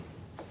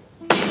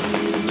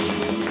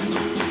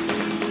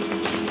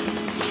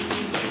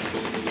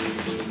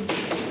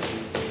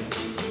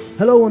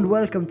Hello and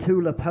welcome to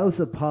La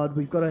Pausa Pod.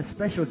 We've got a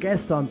special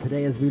guest on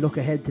today as we look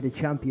ahead to the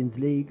Champions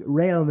League.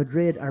 Real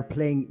Madrid are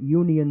playing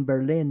Union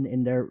Berlin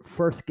in their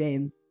first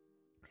game,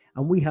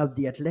 and we have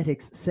the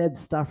Athletics' Seb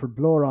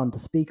Stafford-Bloor on to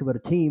speak about a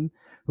team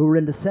who were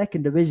in the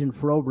second division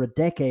for over a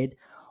decade,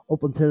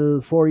 up until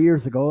 4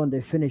 years ago, and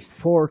they finished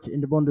fourth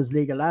in the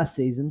Bundesliga last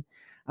season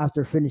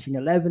after finishing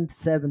 11th,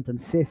 7th and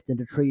 5th in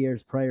the 3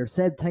 years prior.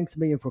 Seb, thanks a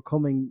million for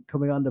coming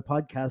on the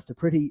podcast. A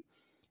pretty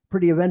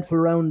eventful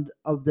round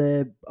of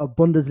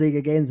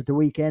Bundesliga games at the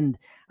weekend,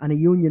 and a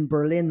Union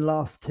Berlin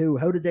loss too.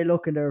 How did they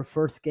look in their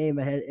first game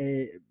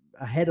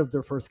ahead of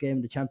their first game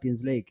in the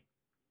Champions League?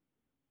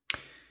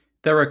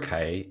 They're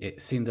okay. It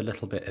seemed a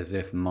little bit as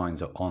if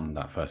minds are on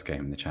that first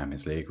game in the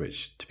Champions League,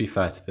 which, to be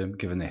fair to them,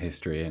 given their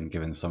history and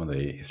given some of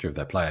the history of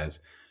their players,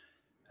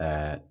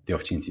 the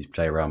opportunity to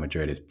play Real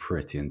Madrid is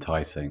pretty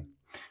enticing.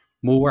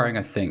 More worrying,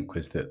 I think,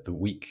 was that the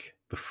week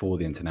before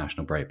the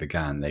international break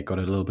began, they got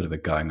a little bit of a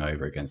going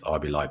over against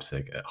RB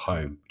Leipzig at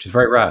home, which is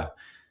very rare.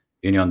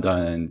 Union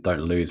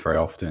don't lose very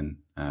often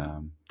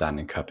down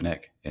in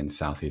Köpenick in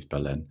southeast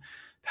Berlin.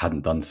 They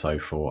hadn't done so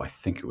for, I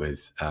think it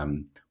was,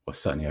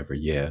 certainly over a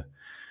year.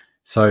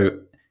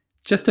 So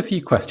just a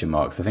few question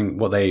marks. I think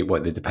what they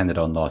depended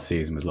on last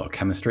season was a lot of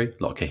chemistry,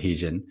 a lot of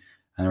cohesion,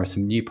 and there are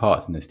some new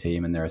parts in this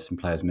team, and there are some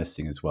players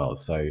missing as well.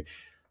 So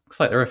looks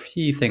like there are a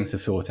few things to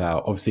sort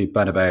out. Obviously,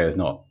 Bernabeu is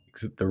not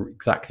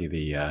exactly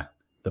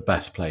the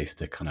best place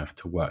to kind of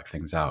to work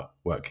things out,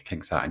 work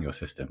kinks out in your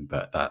system,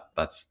 but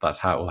that's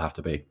how it will have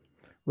to be.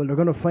 Well, they're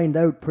going to find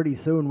out pretty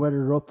soon whether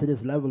they're up to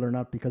this level or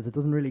not, because it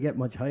doesn't really get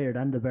much higher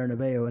than the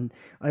Bernabeu. And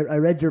I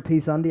read your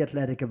piece on the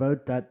Athletic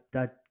about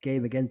that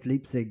game against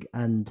Leipzig,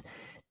 and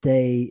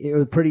it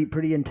was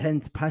pretty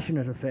intense,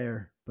 passionate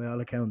affair by all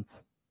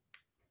accounts.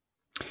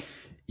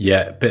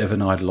 Yeah, a bit of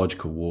an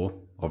ideological war,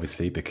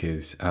 obviously,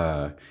 because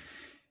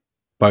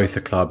both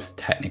the clubs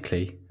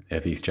technically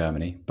of East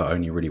Germany, but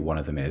only really one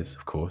of them is,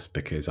 of course,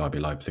 because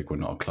RB Leipzig were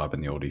not a club in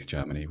the old East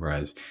Germany,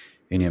 whereas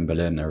Union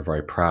Berlin are a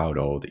very proud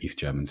old East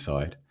German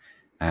side.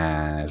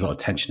 And there's a lot of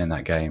tension in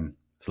that game.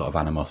 There's a lot of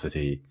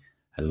animosity,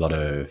 a lot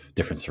of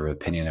difference of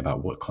opinion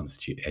about what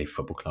constitutes a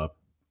football club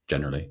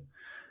generally.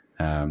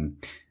 And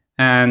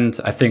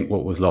I think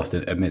what was lost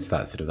amidst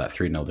that sort of that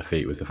 3-0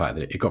 defeat was the fact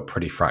that it got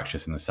pretty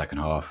fractious in the second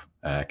half.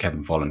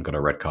 Kevin Volland got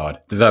a red card,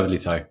 deservedly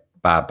so.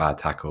 Bad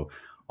tackle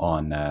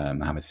on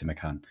Mohamed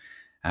Simakan.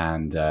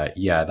 And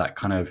that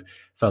kind of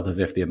felt as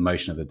if the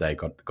emotion of the day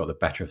got the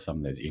better of some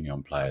of those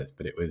Union players.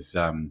 But it was,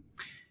 an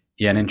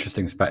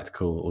interesting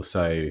spectacle.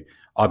 Also,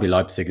 RB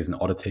Leipzig is an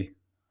oddity.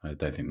 I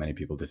don't think many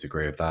people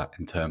disagree with that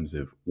in terms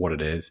of what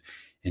it is.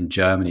 In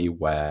Germany,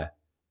 where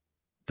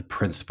the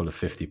principle of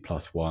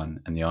 50+1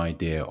 and the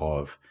idea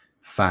of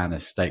fan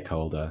as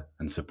stakeholder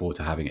and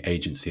supporter having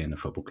agency in a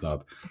football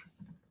club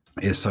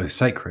is so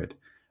sacred,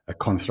 a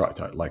construct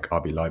like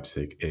RB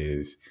Leipzig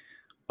is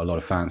a lot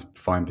of fans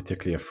find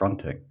particularly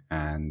affronting.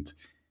 And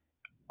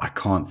I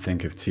can't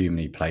think of too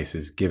many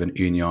places, given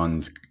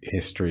Union's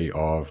history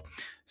of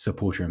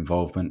supporter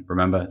involvement.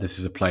 Remember, this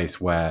is a place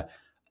where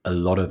a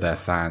lot of their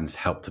fans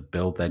helped to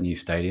build their new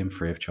stadium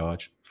free of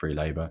charge, free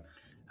labour.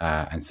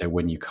 And so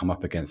when you come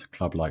up against a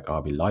club like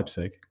RB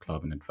Leipzig,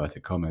 club in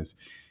inverted commas,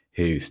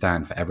 who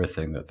stand for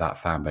everything that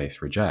fan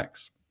base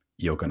rejects,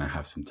 you're going to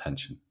have some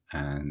tension.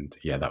 And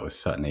yeah, that was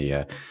certainly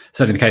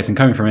the case. And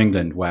coming from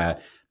England, where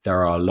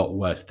there are a lot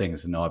worse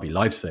things than RB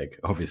Leipzig,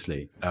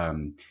 obviously,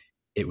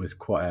 it was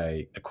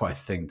quite a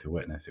thing to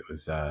witness. It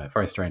was a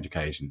very strange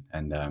occasion,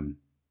 and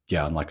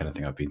unlike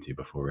anything I've been to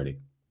before, really.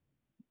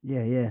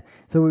 Yeah.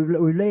 So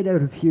we've laid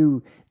out a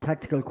few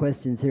tactical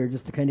questions here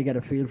just to kind of get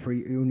a feel for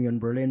Union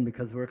Berlin,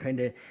 because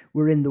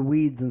we're in the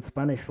weeds in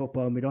Spanish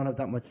football and we don't have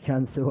that much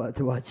chance to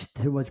watch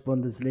too much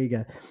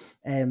Bundesliga.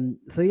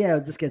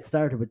 I'll just get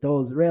started with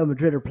those. Real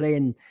Madrid are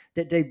playing.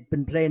 They've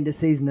been playing this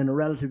season in a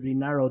relatively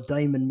narrow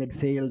diamond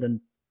midfield, and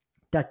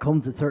that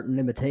comes with certain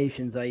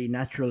limitations, i.e.,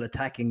 natural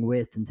attacking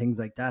width and things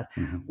like that.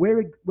 Mm-hmm.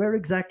 Where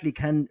exactly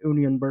can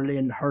Union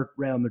Berlin hurt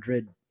Real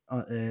Madrid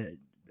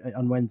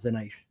on Wednesday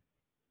night?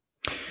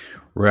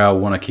 Real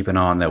want to keep an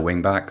eye on their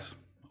wing backs.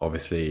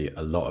 Obviously,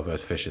 a lot of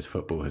Urs Fischer's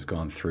football has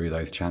gone through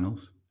those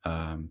channels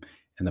in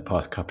the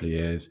past couple of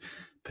years,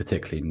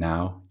 particularly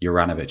now.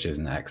 Juranovic is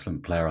an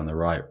excellent player on the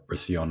right,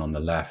 Roussillon on the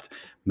left.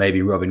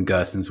 Maybe Robin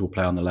Gosens will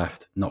play on the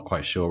left, not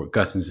quite sure.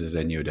 Gosens is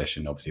a new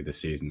addition, obviously,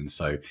 this season, and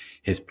so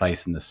his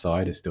place in the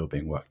side is still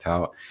being worked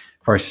out.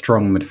 Very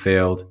strong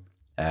midfield.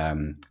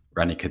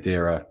 Rani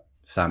Khedira,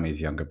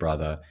 Sammy's younger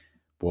brother,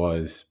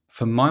 was,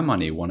 for my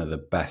money, one of the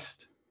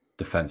best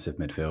defensive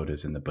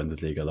midfielders in the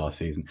Bundesliga last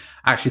season.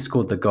 Actually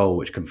scored the goal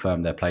which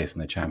confirmed their place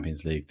in the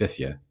Champions League this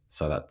year.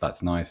 So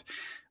that's nice.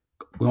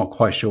 We're not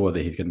quite sure whether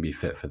he's going to be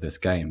fit for this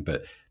game,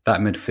 but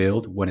that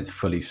midfield, when it's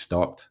fully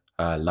stocked,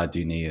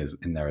 Laduni is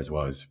in there as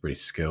well. He's a really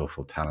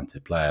skillful,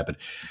 talented player. But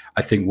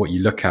I think what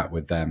you look at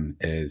with them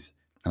is,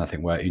 and I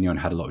think where Union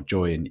had a lot of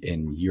joy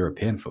in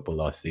European football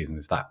last season,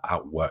 is that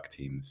outwork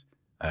teams.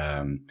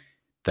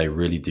 They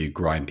really do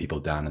grind people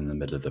down in the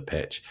middle of the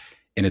pitch.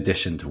 In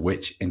addition to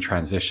which, in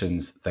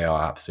transitions, they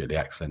are absolutely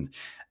excellent.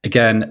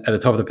 Again, at the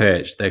top of the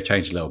pitch, they've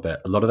changed a little bit.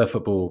 A lot of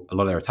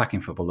their attacking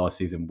football last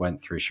season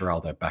went through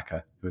Geraldo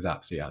Becker, who was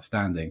absolutely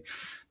outstanding.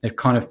 They've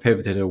kind of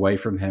pivoted away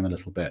from him a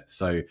little bit.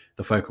 So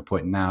the focal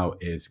point now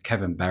is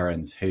Kevin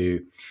Behrens, who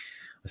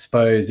I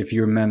suppose if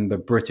you remember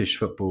British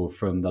football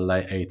from the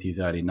late 80s,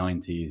 early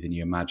 90s, and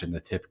you imagine the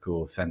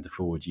typical centre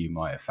forward you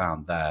might have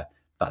found there,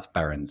 that's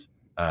Behrens.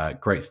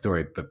 Great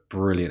story, but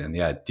brilliant in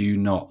the air. Do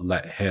not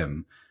let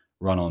him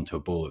run onto a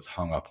ball that's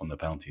hung up on the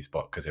penalty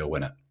spot because he'll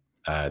win it.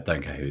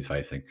 Don't care who he's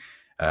facing.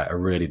 A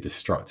really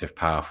destructive,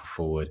 powerful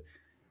forward.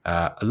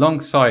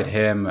 Alongside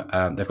him,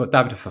 they've got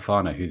David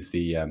Fofana, who's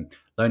the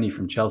loanee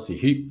from Chelsea,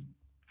 who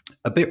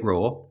a bit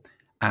raw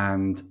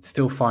and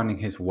still finding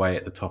his way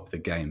at the top of the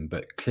game,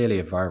 but clearly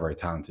a very, very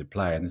talented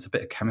player. And there's a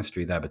bit of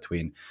chemistry there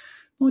between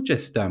not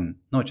just him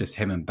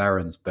and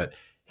Behrens, but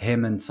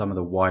him and some of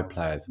the wide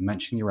players. I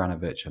mentioned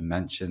Juranovic, I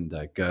mentioned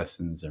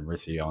Gersons and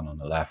Roussillon on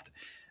the left.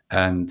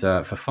 And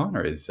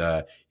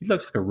Fofana he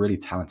looks like a really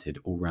talented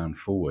all-round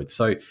forward.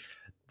 So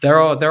there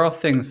are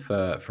things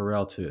for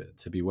Real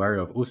to be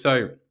wary of.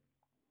 Also,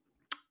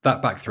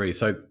 that back three.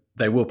 So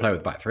they will play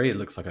with back three. It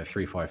looks like a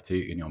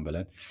 3-5-2 Union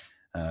Berlin,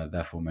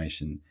 their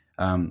formation.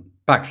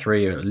 Back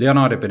three,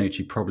 Leonardo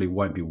Bonucci probably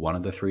won't be one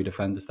of the three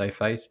defenders they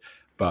face,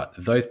 but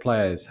those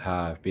players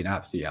have been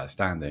absolutely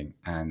outstanding,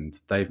 and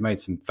they've made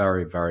some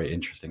very, very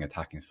interesting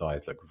attacking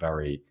sides look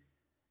very,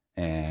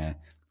 not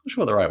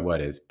sure what the right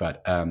word is,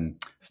 but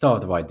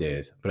starved of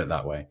ideas, put it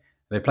that way.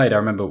 They played, I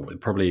remember,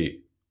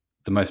 probably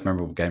the most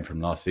memorable game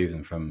from last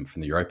season, from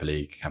the Europa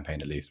League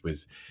campaign at least,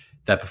 was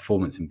their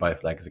performance in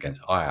both legs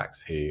against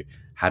Ajax, who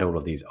had all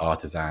of these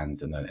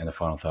artisans in the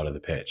final third of the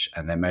pitch,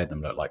 and they made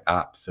them look like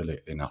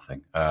absolutely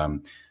nothing.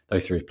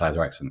 Those three players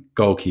are excellent.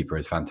 Goalkeeper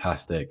is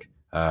fantastic.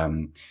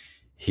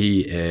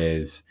 He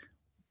is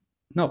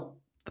not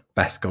the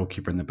best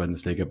goalkeeper in the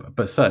Bundesliga,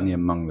 but certainly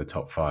among the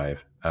top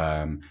five.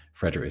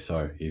 Frederic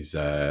Rousseau,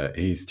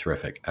 he's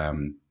terrific.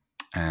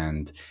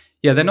 And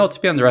yeah, they're not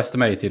to be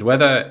underestimated.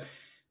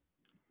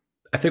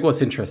 I think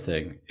what's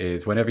interesting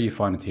is whenever you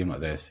find a team like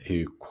this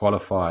who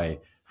qualify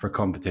for a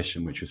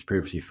competition which was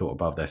previously thought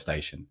above their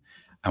station,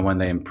 and when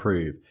they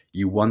improve,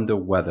 you wonder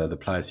whether the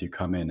players who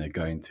come in are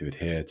going to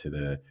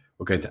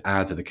going to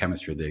add to the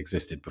chemistry that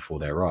existed before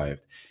they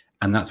arrived.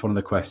 And that's one of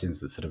the questions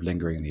that's sort of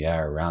lingering in the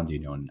air around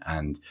Union.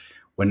 And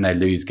when they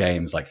lose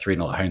games like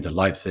 3-0 at home to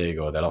Leipzig,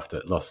 or they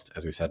lost,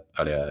 as we said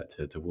earlier,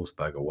 to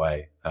Wolfsburg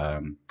away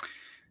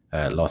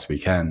last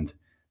weekend,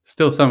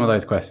 still some of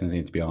those questions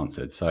need to be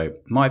answered. So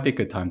might be a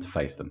good time to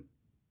face them.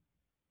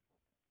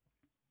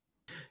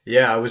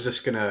 Yeah, I was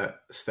just going to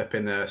step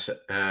in there.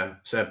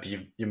 Seb,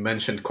 you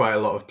mentioned quite a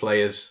lot of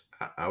players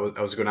I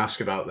was going to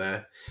ask about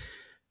there.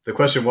 The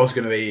question was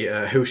going to be,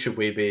 who should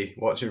we be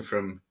watching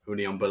from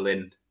Union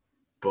Berlin?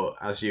 But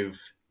as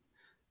you've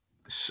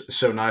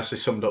so nicely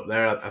summed up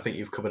there, I think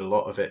you've covered a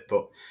lot of it.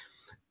 But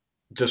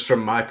just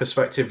from my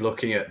perspective,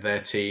 looking at their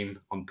team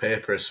on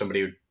paper as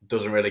somebody who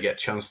doesn't really get a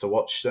chance to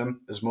watch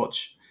them as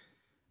much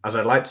as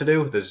I'd like to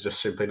do, there's just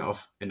simply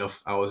not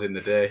enough hours in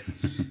the day.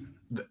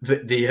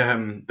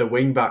 The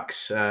wing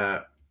backs,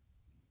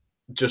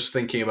 just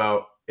thinking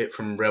about it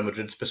from Real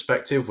Madrid's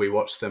perspective, we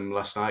watched them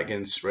last night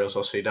against Real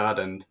Sociedad,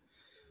 and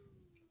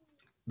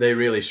they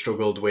really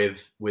struggled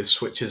with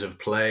switches of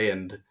play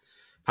and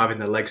having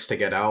the legs to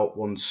get out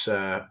once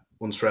Real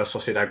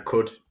Sociedad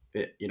could,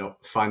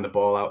 find the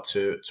ball out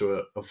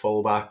to a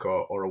fullback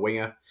or a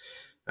winger.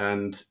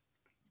 And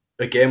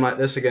a game like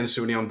this against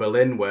Union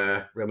Berlin,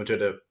 where Real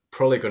Madrid are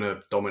probably going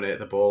to dominate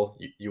the ball,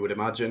 you would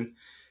imagine,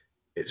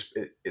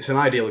 it's an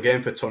ideal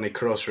game for Toni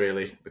Kroos,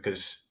 really,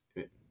 because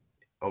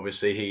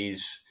obviously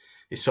he's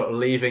sort of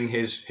leaving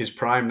his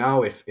prime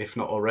now, if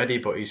not already,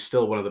 but he's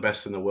still one of the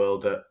best in the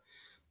world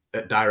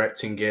at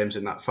directing games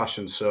in that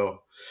fashion.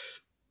 So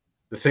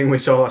the thing we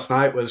saw last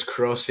night was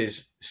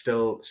Kroos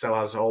still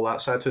has all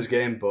that side to his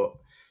game, but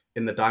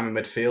in the diamond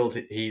midfield,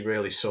 he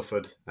really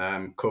suffered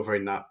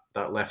covering that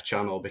left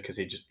channel because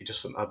he just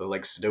doesn't have the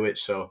legs to do it.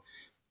 So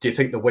do you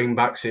think the wing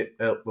backs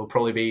will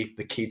probably be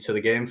the key to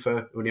the game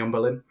for Union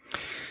Berlin?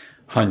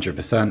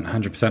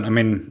 100%. I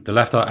mean, the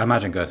left, I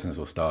imagine Gersons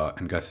will start,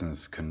 and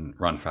Gersons can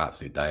run for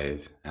absolute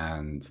days.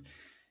 And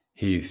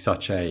he's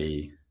such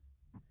a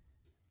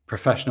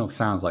professional,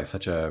 sounds like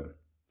such a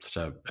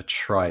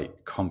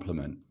trite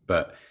compliment,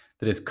 but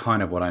that is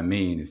kind of what I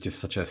mean. Is just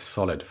such a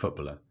solid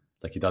footballer.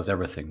 Like, he does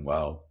everything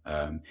well.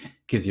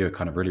 Gives you a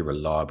kind of really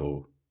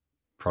reliable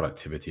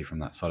productivity from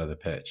that side of the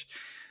pitch.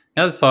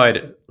 The other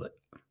side,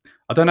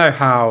 I don't know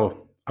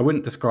how. I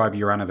wouldn't describe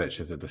Juranovic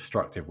as a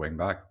destructive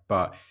wingback,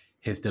 but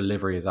his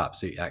delivery is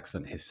absolutely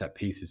excellent. His set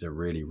pieces are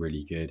really,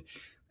 really good.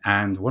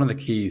 And one of the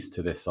keys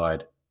to this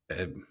side,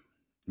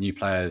 new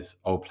players,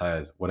 old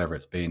players, whatever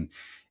it's been,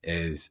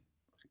 is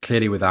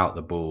clearly without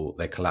the ball,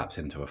 they collapse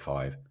into a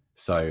 5.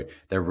 So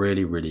they're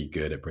really, really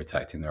good at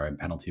protecting their own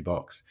penalty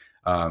box.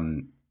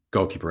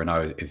 Goalkeeper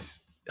Renault is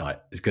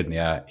he's good in the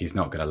air. He's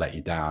not going to let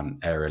you down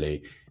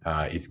aerially.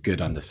 He's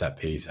good under set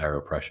piece,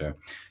 aerial pressure.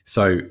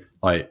 So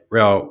like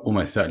Real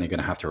almost certainly going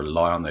to have to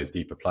rely on those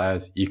deeper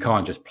players. You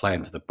can't just play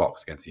into the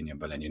box against Union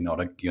Berlin. You're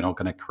not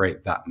going to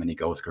create that many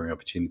goal scoring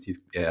opportunities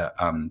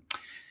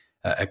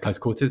at close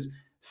quarters.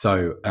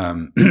 So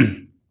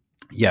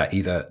yeah,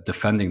 either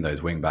defending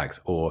those wing backs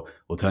or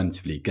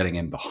alternatively getting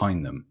in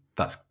behind them.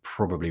 That's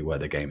probably where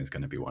the game is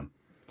going to be won.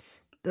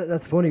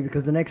 That's funny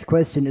because the next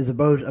question is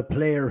about a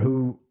player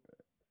who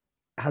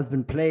has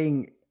been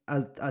playing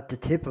at the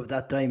tip of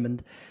that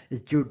diamond.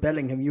 Is Jude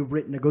Bellingham. You've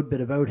written a good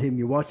bit about him.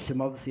 You watched him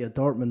obviously at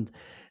Dortmund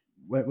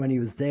when he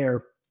was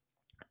there.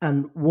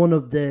 And one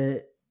of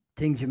the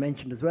things you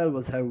mentioned as well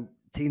was how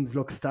teams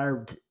look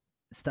starved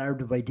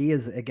of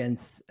ideas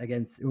against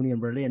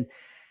Union Berlin.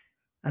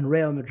 And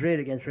Real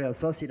Madrid against Real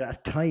Sociedad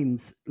at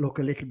times look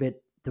a little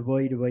bit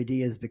devoid of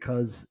ideas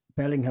because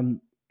Bellingham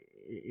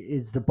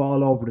is the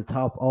ball over the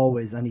top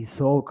always, and he's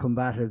so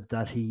combative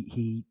that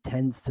he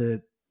tends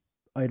to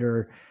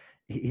either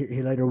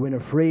he'll either win a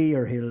free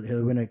or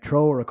he'll win a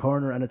throw or a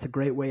corner, and it's a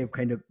great way of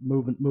kind of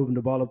moving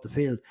the ball up the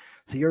field.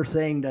 So you're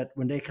saying that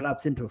when they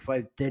collapse into a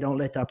fight, they don't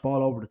let that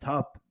ball over the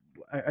top.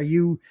 Are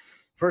you,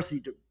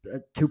 firstly, a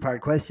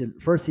two-part question.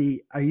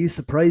 Firstly, are you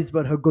surprised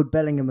about how good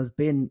Bellingham has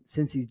been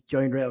since he's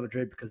joined Real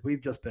Madrid? Because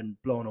we've just been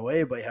blown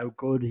away by how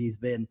good he's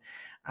been.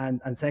 And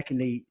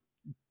secondly,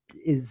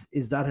 is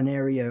that an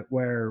area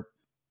where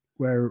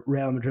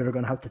Real Madrid are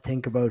going to have to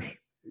think about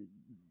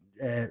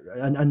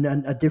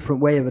and a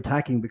different way of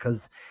attacking?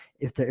 Because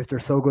if they're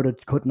so good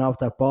at cutting off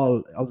that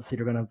ball, obviously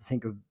they're going to have to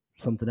think of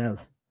something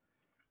else.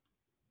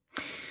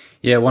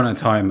 Yeah, one at a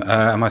time.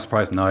 Am I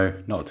surprised? No,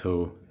 not at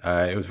all.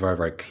 It was very,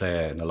 very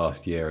clear in the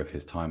last year of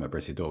his time at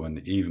Borussia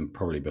Dortmund, even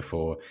probably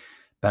before,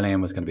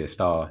 Bellingham was going to be a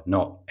star,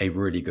 not a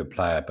really good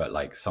player, but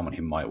like someone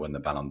who might win the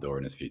Ballon d'Or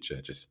in his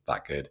future, just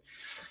that good.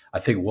 I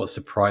think what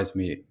surprised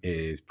me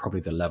is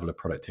probably the level of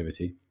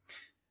productivity.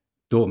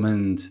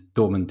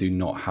 Dortmund do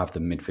not have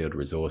the midfield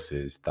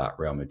resources that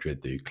Real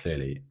Madrid do,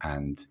 clearly.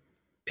 And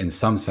in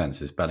some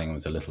senses, Bellingham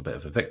was a little bit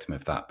of a victim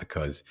of that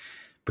because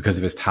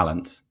of his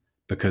talents,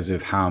 because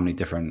of how many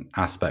different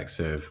aspects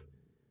of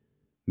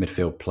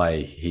midfield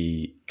play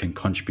he can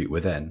contribute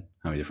within,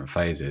 how many different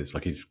phases.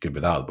 Like he's good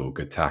without the ball,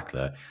 good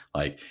tackler.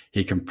 Like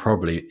he can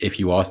probably, if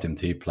you asked him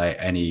to play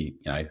any,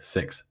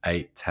 6,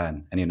 8,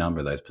 10, any number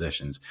of those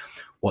positions.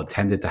 What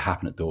tended to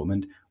happen at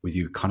Dortmund was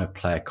you kind of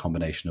play a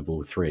combination of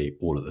all three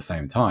all at the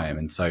same time.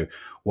 And so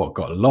what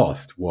got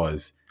lost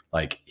was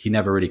like he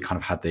never really kind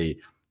of had the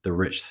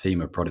rich seam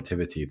of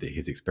productivity that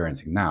he's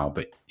experiencing now,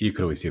 but you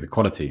could always see the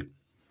quality.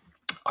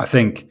 I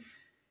think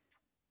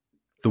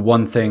the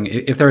one thing,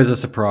 if there is a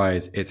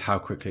surprise, it's how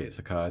quickly it's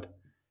occurred.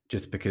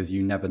 Just because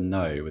you never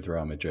know with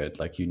Real Madrid,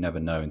 like you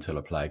never know until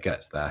a player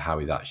gets there how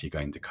he's actually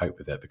going to cope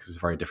with it, because it's a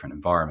very different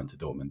environment to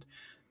Dortmund.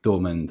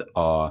 Dortmund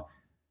are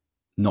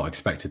not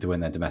expected to win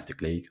their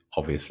domestic league,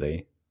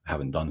 obviously,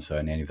 haven't done so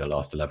in any of the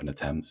last 11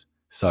 attempts.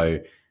 So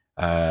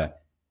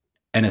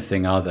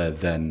anything other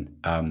than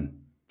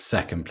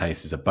second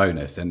place is a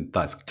bonus, and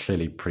that's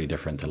clearly pretty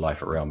different to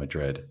life at Real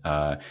Madrid.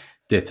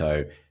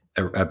 Ditto.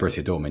 At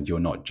Borussia Dortmund,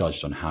 you're not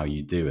judged on how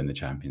you do in the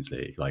Champions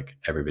League. Like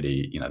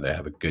everybody, they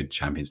have a good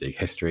Champions League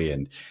history,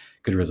 and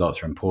good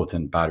results are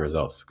important. Bad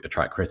results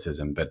attract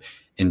criticism. But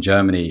in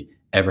Germany,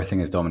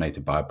 everything is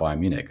dominated by Bayern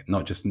Munich,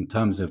 not just in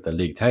terms of the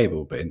league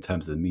table, but in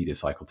terms of the media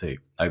cycle too.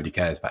 Nobody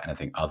cares about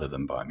anything other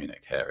than Bayern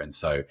Munich here. And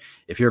so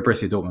if you're a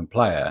Borussia Dortmund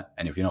player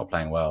and if you're not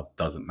playing well, it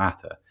doesn't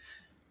matter.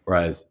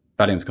 Whereas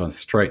Bellingham's gone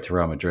straight to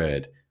Real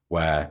Madrid,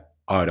 where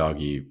I would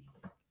argue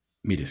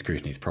media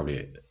scrutiny is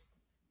probably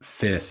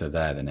fiercer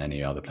there than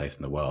any other place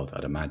in the world,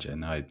 I'd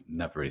imagine. I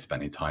never really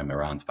spent any time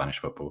around Spanish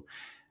football,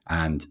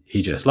 and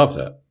he just loves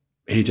it.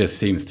 He just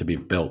seems to be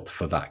built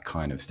for that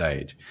kind of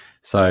stage.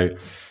 So,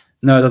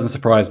 no, it doesn't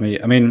surprise me.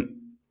 I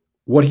mean,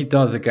 what he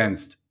does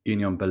against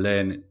Union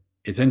Berlin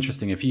is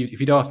interesting. If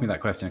you'd asked me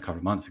that question a couple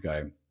of months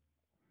ago,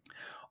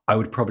 I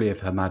would probably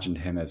have imagined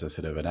him as a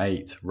sort of an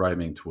 8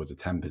 roaming towards a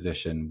 10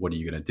 position. What are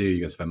you going to do?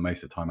 You're going to spend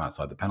most of the time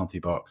outside the penalty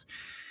box.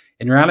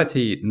 In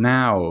reality,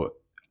 now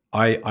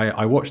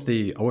I watched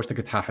the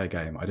Getafe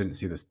game. I didn't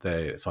see the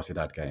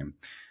Sociedad game,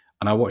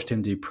 and I watched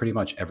him do pretty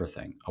much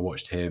everything. I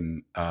watched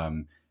him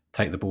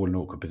take the ball in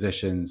awkward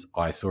positions.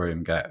 I saw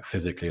him get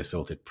physically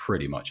assaulted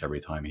pretty much every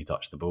time he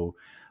touched the ball.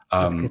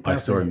 I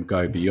saw him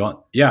go beyond.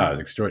 Yeah, it was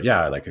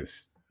extraordinary. Yeah, like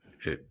it's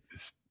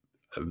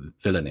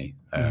villainy.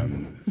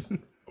 It's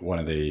one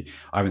of the.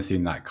 I haven't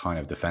seen that kind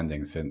of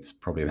defending since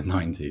probably the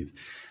 90s.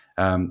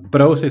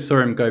 But I also saw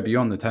him go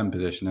beyond the 10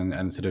 position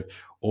and sort of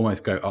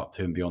almost go up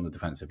to and beyond the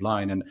defensive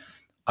line. And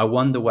I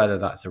wonder whether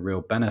that's a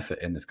real benefit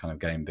in this kind of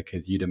game,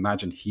 because you'd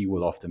imagine he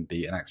will often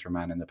be an extra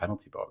man in the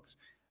penalty box.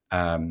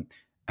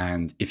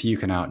 And if you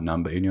can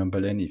outnumber Union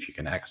Berlin, if you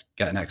can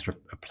get an extra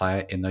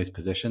player in those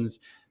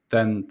positions,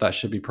 then that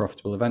should be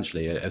profitable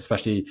eventually,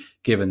 especially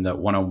given that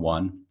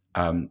one-on-one,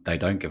 they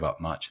don't give up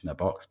much in their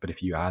box. But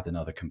if you add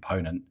another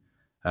component,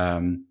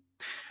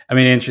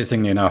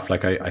 interestingly enough,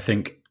 like I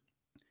think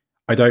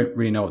I don't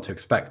really know what to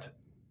expect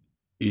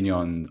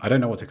Union, I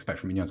don't know what to expect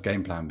from Union's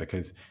game plan,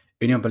 because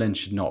Union Berlin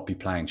should not be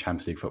playing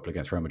Champions League football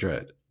against Real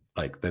Madrid.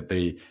 Like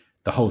the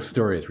whole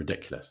story is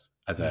ridiculous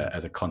as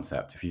a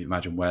concept. If you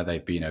imagine where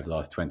they've been over the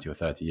last 20 or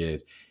 30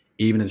 years,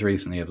 even as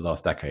recently as the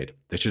last decade,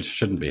 they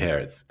shouldn't be here.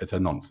 It's a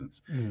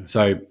nonsense.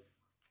 So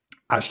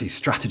actually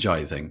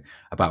strategizing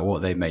about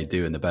what they may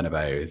do in the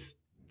Bernabeu is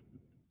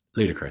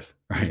ludicrous,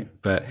 right?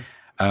 But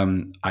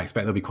I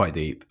expect they'll be quite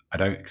deep. I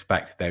don't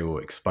expect they will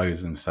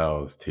expose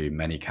themselves to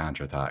many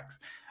counterattacks.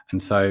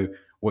 And so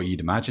what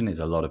you'd imagine is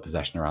a lot of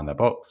possession around their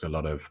box, a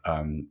lot of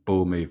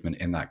ball movement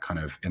in that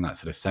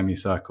sort of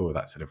semicircle,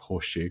 that sort of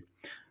horseshoe.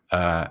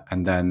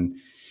 And then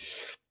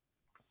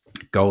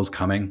goals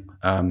coming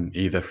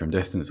either from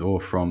distance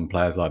or from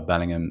players like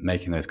Bellingham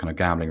making those kind of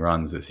gambling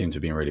runs that seem to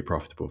have been really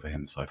profitable for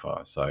him so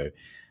far. So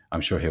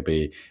I'm sure he'll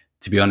be,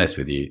 to be honest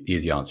with you, the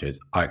easy answer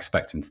is I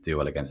expect him to do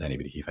well against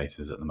anybody he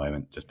faces at the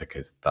moment, just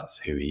because that's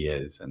who he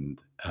is.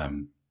 And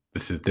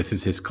this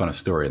is his kind of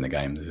story in the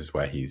game. This is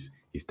where he's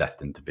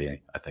destined to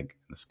be, I think,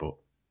 in the sport.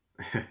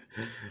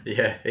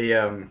 Yeah, he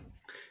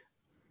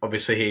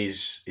obviously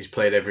he's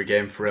played every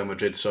game for Real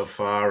Madrid so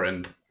far,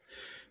 and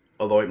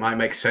although it might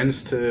make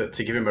sense to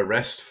give him a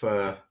rest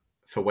for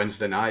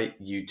Wednesday night,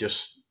 you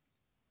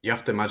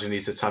have to imagine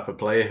he's the type of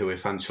player who,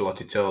 if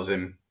Ancelotti tells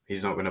him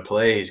he's not going to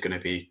play,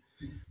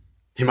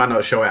 he might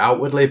not show it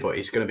outwardly, but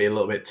he's going to be a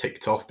little bit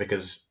ticked off,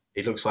 because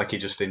it looks like he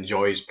just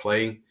enjoys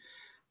playing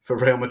for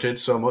Real Madrid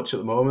so much at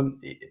the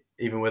moment,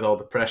 even with all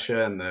the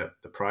pressure and the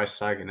price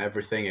tag and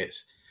everything.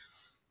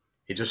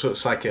 He just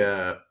looks like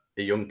a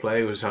young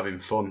player who's having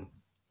fun.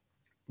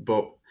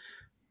 But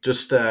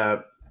just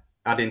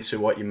adding to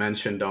what you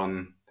mentioned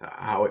on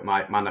how it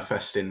might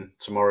manifest in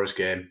tomorrow's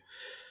game,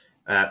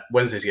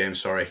 Wednesday's game,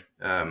 sorry.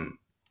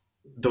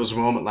 There was a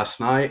moment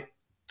last night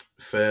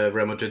for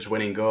Real Madrid's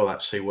winning goal,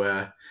 actually,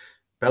 where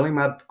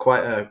Bellingham had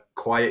quite a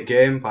quiet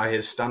game by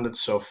his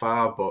standards so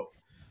far, but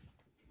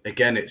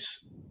again,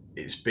 it's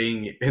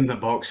being in the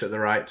box at the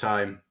right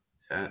time,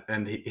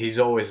 and he's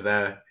always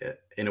there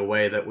in a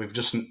way that we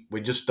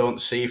just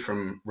don't see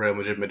from Real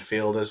Madrid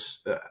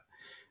midfielders.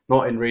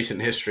 Not in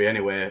recent history,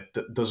 anyway.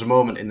 There's a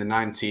moment in the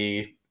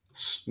 90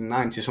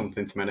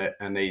 something minute,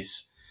 and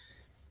he's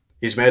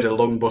made a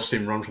long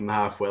busting run from the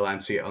halfway line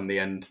to get on the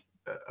end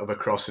of a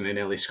cross, and he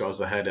nearly scores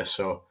the header.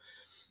 So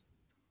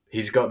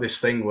he's got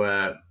this thing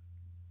where,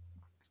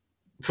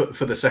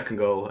 for the second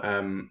goal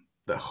that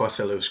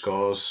Joselu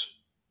scores,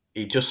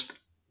 he just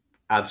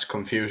adds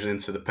confusion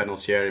into the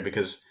penalty area,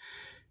 because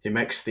he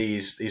makes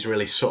these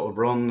really subtle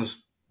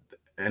runs,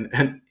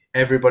 and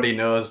everybody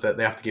knows that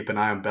they have to keep an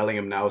eye on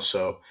Bellingham now.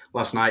 So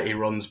last night he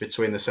runs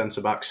between the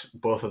centre-backs.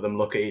 Both of them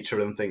look at each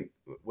other and think,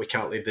 we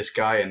can't leave this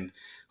guy, and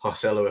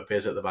Joselu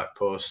appears at the back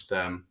post.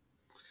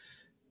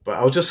 But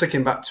I was just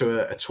thinking back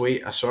to a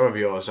tweet I saw of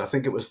yours. I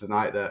think it was the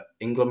night that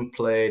England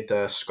played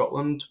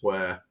Scotland,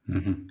 where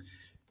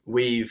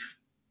we've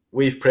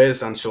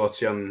praised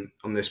Ancelotti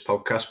on this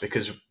podcast,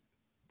 because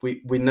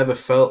we never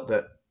felt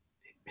that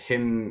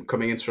him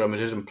coming into Real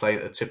Madrid and playing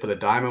at the tip of the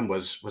diamond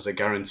was a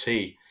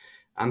guarantee.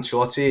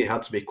 Ancelotti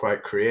had to be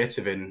quite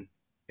creative in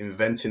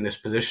inventing this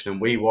position,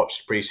 and we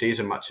watched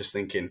pre-season matches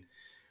thinking,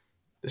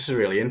 this is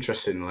really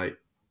interesting. Like,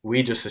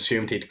 we just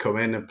assumed he'd come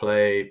in and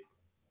play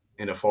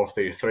in a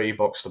 4-3-3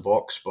 box to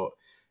box, but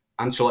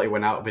Ancelotti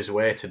went out of his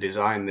way to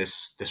design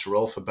this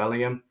role for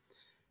Bellingham.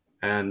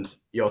 And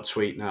your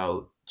tweet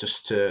now,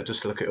 just to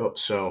look it up.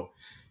 So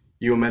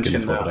you were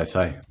mentioning what did I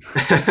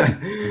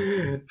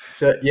say?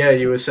 So yeah,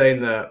 you were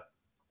saying that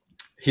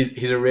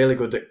he's a really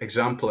good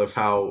example of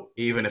how,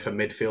 even if a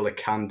midfielder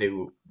can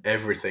do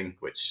everything,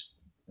 which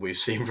we've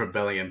seen from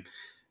Bellingham,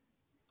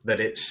 that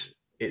it's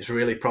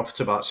really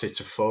profitable actually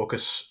to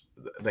focus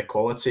the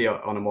quality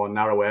on a more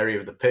narrow area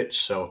of the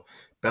pitch. So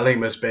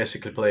Bellingham has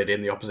basically played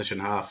in the opposition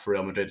half for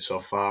Real Madrid so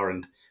far,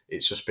 and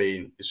it's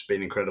been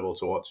incredible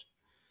to watch.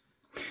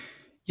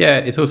 Yeah,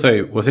 it's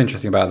also, what's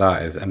interesting about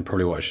that is, and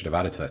probably what I should have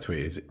added to that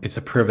tweet, is it's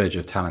a privilege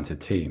of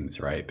talented teams,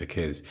 right?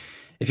 Because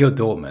if you're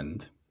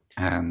Dortmund,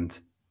 and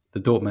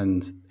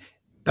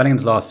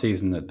Bellingham's last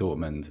season at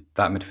Dortmund,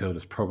 that midfield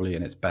was probably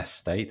in its best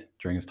state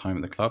during his time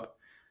at the club.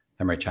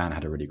 Emre Can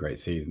had a really great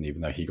season,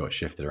 even though he got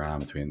shifted around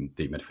between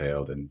deep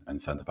midfield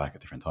and centre-back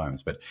at different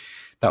times. But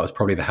that was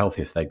probably the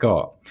healthiest they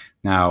got.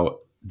 Now,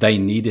 they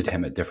needed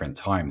him at different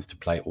times to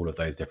play all of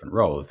those different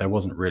roles. There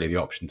wasn't really the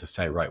option to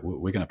say, right,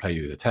 we're going to play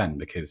you as a 10,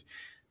 because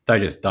they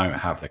just don't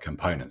have the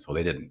components, or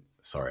they didn't,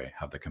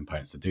 have the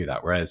components to do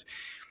that. Whereas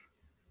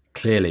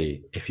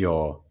clearly, if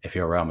you're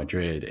Real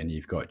Madrid and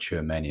you've got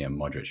Tchouameni and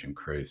Modric and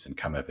Kroos and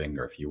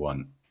Camavinga, if you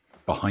want,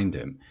 behind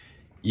him,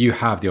 you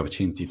have the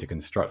opportunity to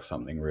construct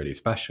something really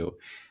special.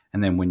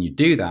 And then when you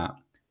do that,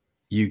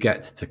 you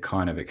get to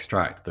kind of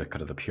extract the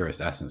kind of the purest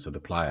essence of the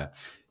player.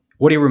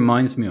 What he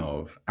reminds me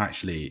of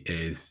actually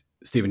is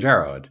Steven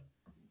Gerrard.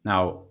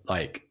 Now,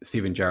 like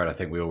Steven Gerrard, I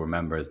think we all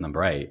remember as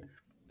number 8.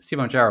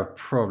 Steven Gerrard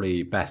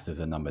probably best as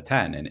a number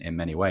 10 in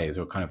many ways,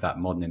 or kind of that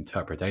modern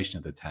interpretation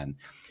of the 10.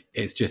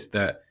 It's just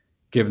that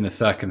given the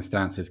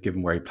circumstances,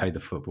 given where he played the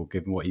football,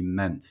 given what he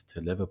meant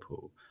to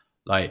Liverpool,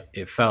 like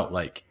it felt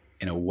like,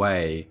 in a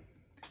way,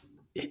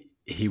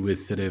 he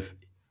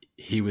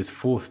was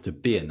forced to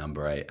be a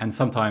number 8. And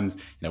sometimes,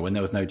 when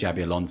there was no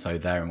Javi Alonso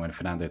there and when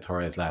Fernando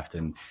Torres left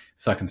and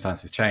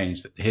circumstances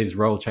changed, his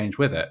role changed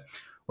with it.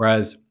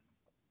 Whereas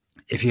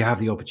if you have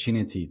the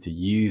opportunity to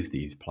use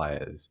these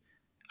players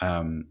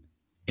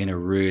in a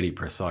really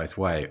precise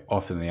way,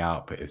 often the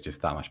output is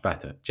just that much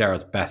better.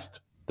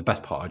 The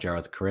best part of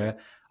Gerrard's career,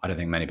 I don't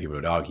think many people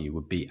would argue,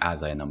 would be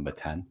as a number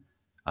 10.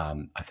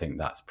 I think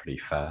that's pretty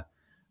fair.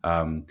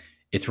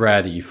 It's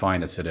rare that you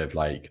find a sort of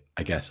like,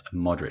 I guess, a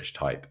Modric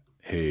type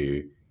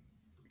who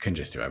can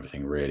just do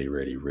everything really,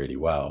 really, really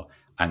well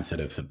and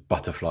sort of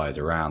butterflies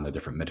around the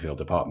different midfield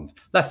departments.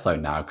 Less so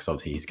now because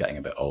obviously he's getting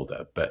a bit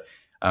older. But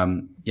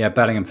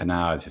Bellingham for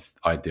now is just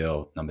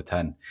ideal number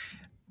 10.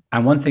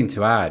 And one thing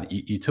to add,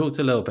 you talked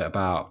a little bit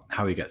about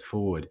how he gets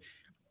forward.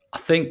 I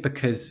think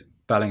because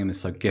Bellingham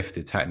is so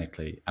gifted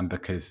technically and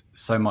because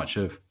so much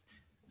of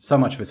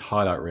his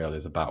highlight reel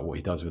is about what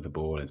he does with the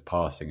ball, his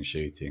passing,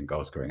 shooting,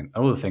 goal scoring, and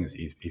all the things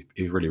he's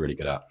really, really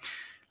good at.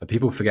 But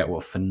people forget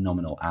what a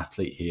phenomenal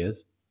athlete he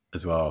is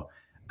as well.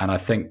 And I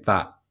think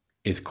that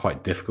is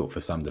quite difficult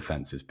for some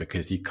defenses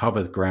because he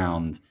covers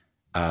ground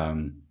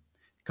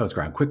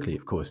quickly,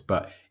 of course,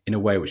 but in a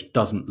way which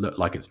doesn't look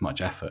like it's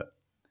much effort.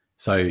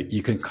 So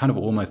you can kind of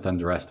almost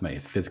underestimate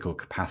his physical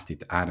capacity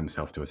to add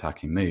himself to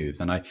attacking moves.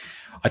 And I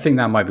think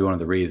that might be one of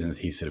the reasons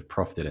he's sort of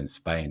profited in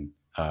Spain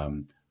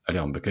early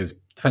on, because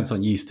defense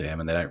aren't used to him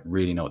and they don't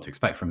really know what to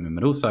expect from him.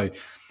 And also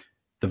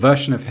the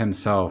version of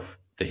himself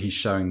that he's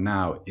showing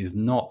now is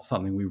not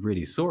something we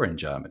really saw in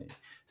Germany.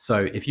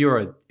 So if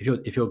you're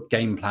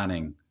game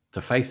planning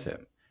to face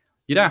him,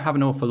 you don't have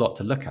an awful lot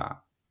to look at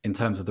in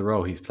terms of the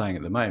role he's playing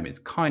at the moment. It's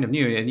kind of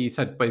new, and you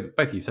said both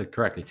of you said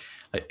correctly,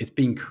 like, it's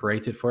being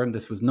created for him.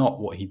 This was not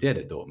what he did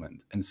at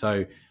Dortmund, and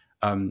so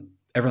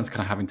everyone's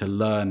kind of having to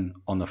learn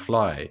on the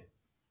fly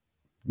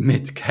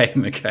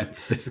mid-game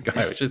against this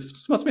guy, which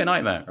must be a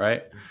nightmare,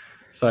 right?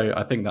 So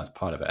I think that's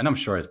part of it, and I'm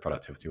sure his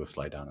productivity will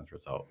slow down as a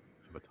result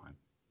over time.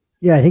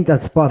 Yeah, I think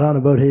that's spot on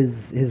about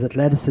his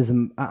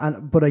athleticism.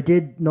 But I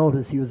did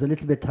notice he was a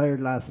little bit tired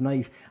last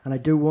night, and I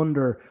do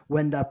wonder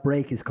when that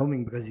break is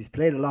coming because he's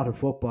played a lot of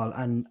football,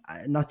 and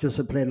not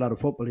just played a lot of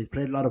football. He's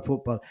played a lot of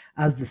football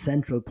as the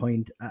central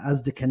point,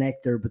 as the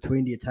connector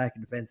between the attack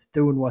and defense,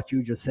 doing what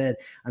you just said.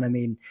 And I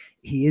mean,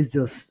 he is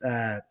just.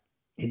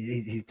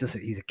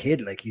 He's a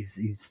kid, like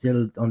he's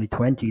still only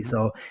 20,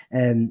 so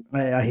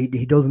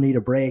he doesn't need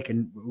a break,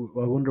 and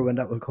I wonder when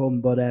that will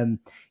come. But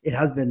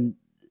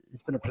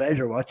it's been a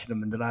pleasure watching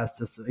him in the last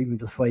just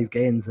 5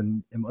 games,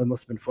 and it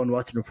must have been fun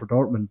watching him for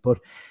Dortmund. But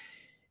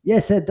yeah,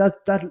 said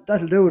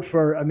that'll do it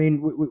for. I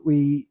mean,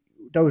 we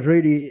that was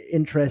really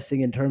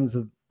interesting in terms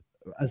of,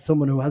 as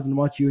someone who hasn't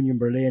watched Union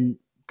Berlin,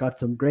 got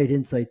some great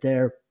insight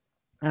there,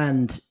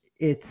 and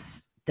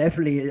it's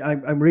definitely,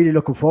 I'm really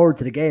looking forward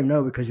to the game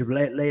now because you've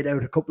laid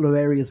out a couple of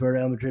areas where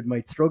Real Madrid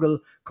might struggle, a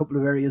couple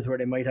of areas where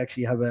they might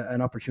actually have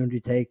an opportunity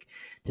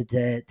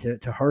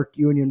to hurt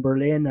Union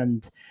Berlin,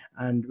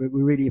 and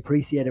we really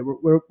appreciate it.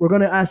 We're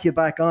going to ask you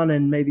back on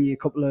in maybe a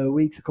couple of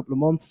weeks, a couple of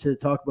months, to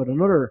talk about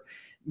another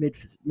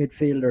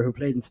midfielder who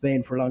played in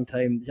Spain for a long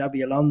time,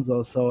 Javi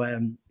Alonso. So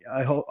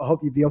I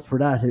hope you'd be up for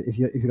that if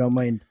you don't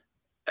mind.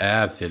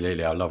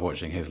 Absolutely, I love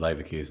watching his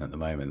Leverkusen at the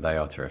moment. They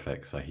are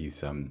terrific. So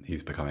he's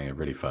becoming a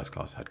really first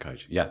class head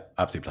coach. Yeah,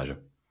 absolute pleasure.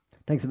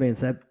 Thanks for being,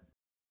 Seb.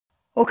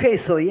 Okay,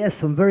 so yes,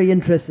 some very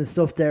interesting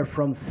stuff there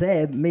from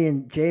Seb. Me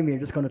and Jamie are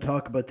just going to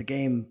talk about the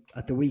game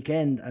at the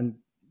weekend and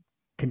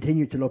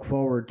continue to look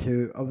forward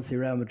to, obviously,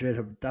 Real Madrid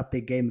have that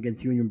big game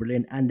against Union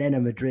Berlin and then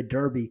a Madrid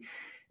derby.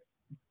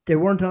 They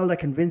weren't all that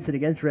convincing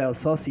against Real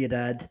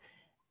Sociedad,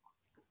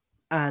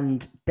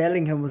 and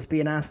Bellingham was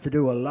being asked to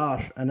do a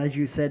lot. And as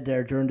you said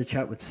there during the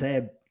chat with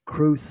Seb,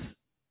 Cruz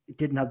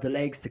didn't have the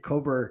legs to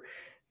cover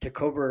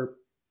Traore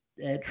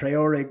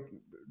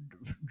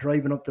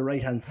driving up the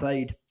right hand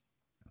side.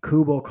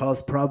 Kubo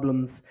caused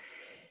problems. What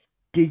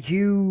did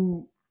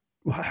you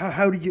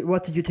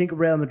think of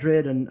Real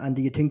Madrid, and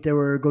do you think they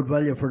were a good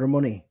value for their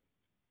money?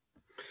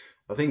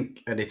 I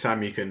think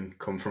anytime you can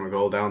come from a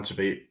goal down to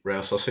beat Real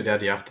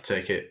Sociedad, you have to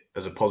take it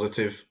as a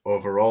positive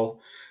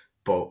overall.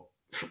 But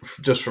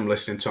just from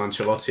listening to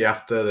Ancelotti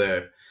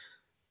after,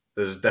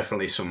 there's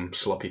definitely some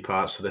sloppy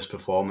parts to this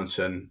performance,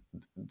 and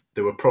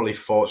they were probably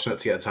fortunate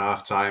to get to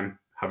half-time,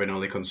 having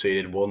only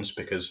conceded once,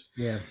 because,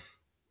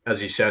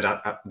 as you said,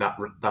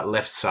 that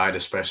left side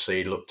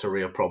especially looked a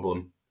real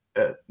problem.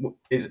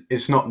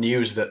 It's not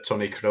news that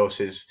Toni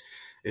Kroos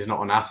is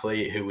not an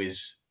athlete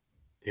who's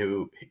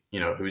going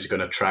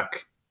to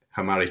track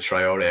Hamari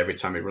Traore every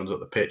time he runs up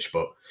the pitch.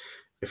 But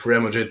if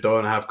Real Madrid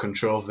don't have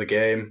control of the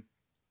game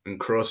and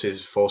Kroos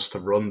is forced to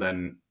run,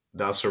 then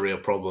that's a real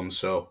problem.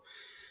 So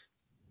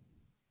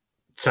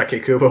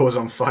Take Kubo was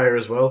on fire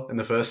as well in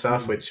the first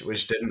half,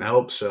 which didn't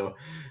help. So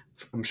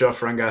I'm sure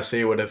Fran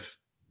Garcia would have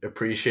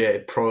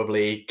appreciated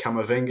probably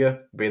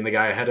Camavinga being the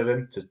guy ahead of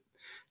him to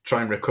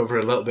try and recover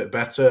a little bit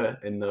better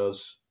in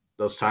those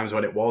times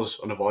when it was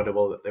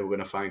unavoidable that they were going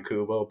to find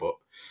Kubo. But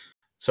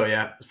so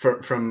yeah,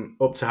 from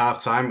up to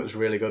half time, it was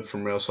really good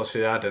from Real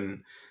Sociedad,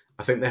 and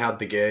I think they had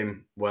the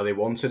game where they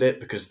wanted it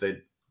because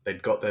they'd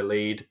got their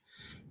lead.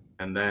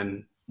 And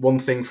then one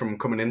thing from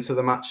coming into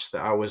the match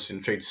that I was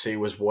intrigued to see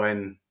was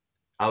when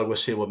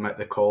Alguacil would make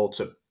the call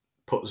to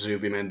put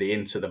Zubimendi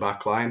into the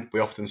back line. We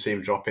often see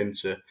him drop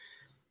into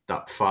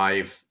that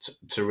 5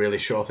 to really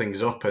show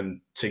things up,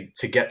 and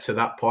to get to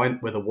that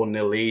point with a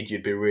 1-0 lead,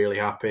 you'd be really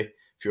happy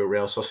if you were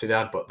Real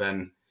Sociedad. But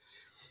then,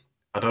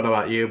 I don't know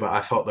about you, but I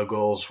thought the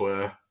goals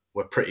were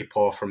pretty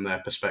poor from their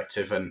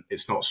perspective, and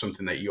it's not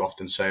something that you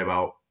often say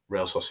about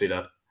Real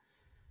Sociedad.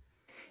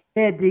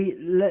 Yeah, the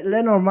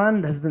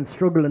Lenormand has been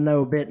struggling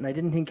now a bit, and I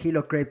didn't think he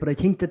looked great, but I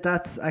think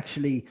that's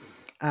actually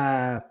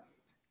a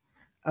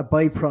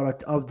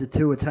byproduct of the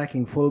two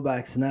attacking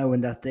fullbacks now, in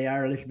that they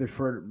are a little bit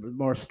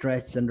more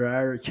stretched, and there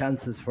are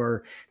chances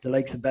for the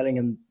likes of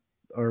Bellingham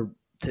or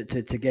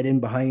to get in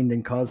behind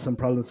and cause some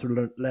problems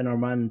for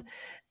Lenormand.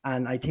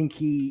 And I think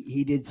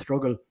he did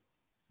struggle.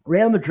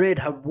 Real Madrid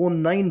have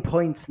won 9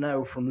 points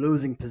now from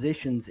losing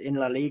positions in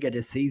La Liga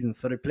this season.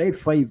 So they played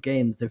 5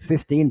 games. They've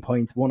 15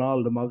 points, won all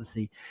of them,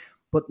 obviously.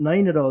 But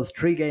 9 of those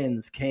 3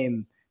 games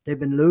they've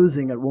been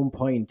losing at one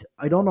point.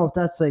 I don't know if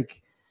that's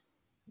like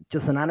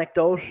just an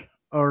anecdote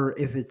or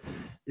if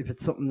it's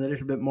something a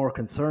little bit more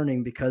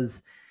concerning,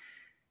 because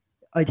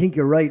I think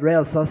you're right.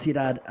 Real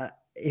Sociedad,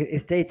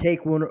 if they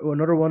take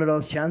another one of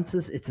those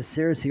chances, it's a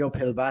seriously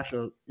uphill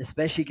battle,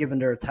 especially given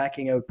their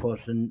attacking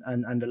output and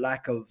the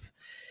lack of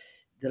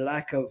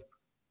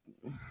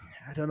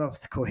I don't know if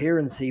it's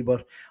coherency,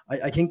 but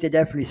I think they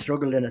definitely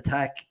struggled in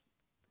attack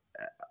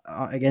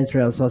against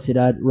Real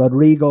Sociedad.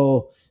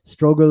 Rodrigo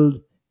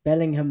struggled.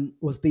 Bellingham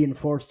was being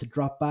forced to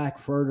drop back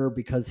further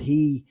because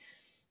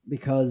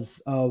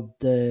of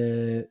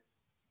the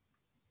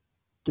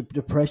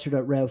pressure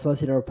that Real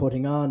Sociedad are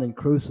putting on, and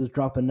Cruz was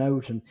dropping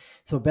out, and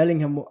so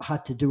Bellingham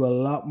had to do a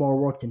lot more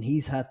work than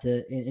he's had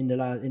to in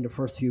the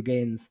first few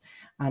games,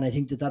 and I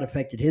think that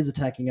affected his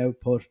attacking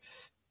output.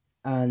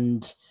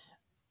 And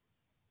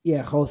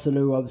yeah,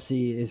 Joselu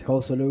obviously is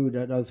Joselu.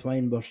 That was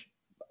fine, but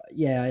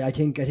yeah, I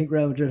think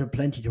Real Madrid have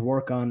plenty to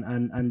work on,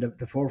 and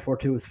the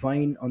 4-4-2 is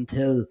fine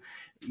until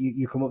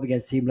you come up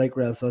against a team like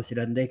Real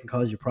Sociedad and they can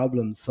cause you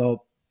problems.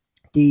 So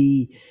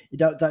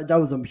that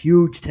was a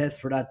huge test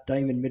for that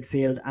diamond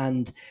midfield,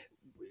 and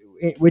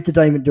with the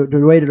diamond, the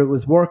way that it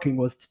was working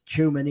was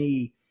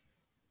Tchouameni.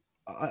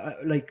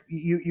 Like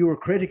you were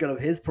critical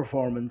of his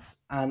performance,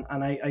 and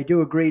I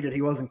do agree that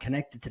he wasn't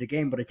connected to the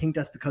game, but I think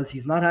that's because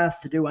he's not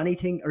asked to do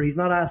anything, or he's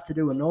not asked to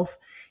do enough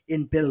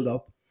in build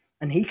up,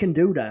 and he can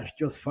do that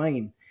just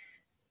fine,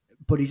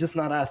 but he's just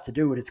not asked to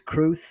do it. It's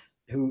Cruz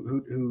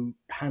who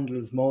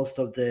handles most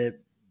of the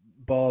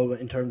ball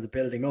in terms of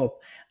building up,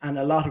 and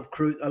a lot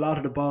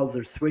of the balls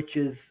are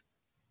switches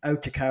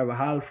out to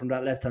Carvajal from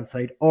that left hand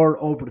side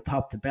or over the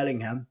top to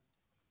Bellingham,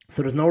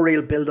 so there's no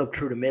real build up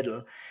through the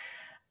middle.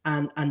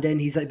 And then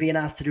he's being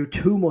asked to do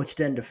too much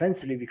then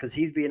defensively, because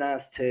he's being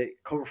asked to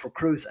cover for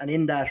Cruz, and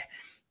in that,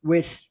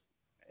 with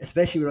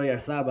especially with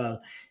Oyarzabal,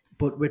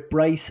 but with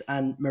Bryce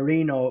and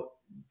Merino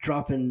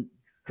dropping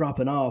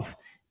off,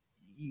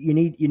 you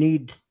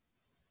need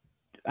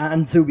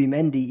and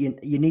Zubimendi,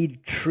 you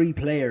need 3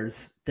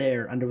 players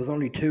there, and there was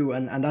only 2,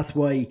 and that's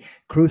why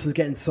Cruz was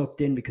getting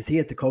sucked in, because he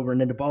had to cover, and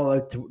then the ball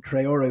out to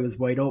Traore was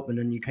wide open,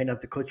 and you kind of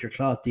have to cut your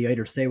cloth. Do you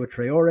either stay with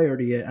Traore, or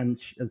do you and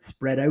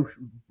spread out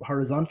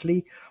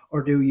horizontally,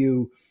 or do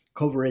you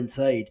cover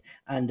inside?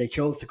 And they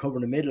chose to cover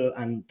in the middle,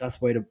 and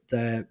that's why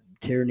the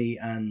Tierney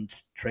and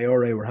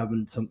Traore were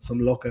having some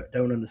luck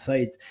down on the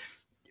sides.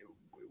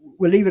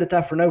 We'll leave it at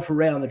that for now for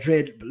Real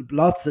Madrid.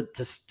 Lots to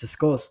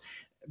discuss.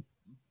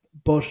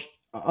 But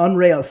on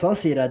Real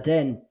Sociedad,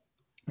 then,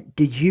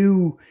 did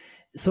you?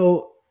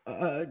 So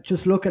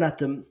just looking at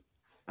them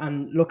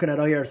and looking at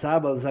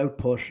Oyarzabal's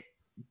output,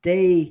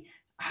 they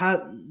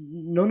had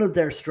none of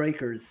their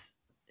strikers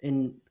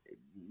in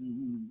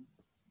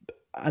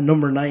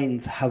number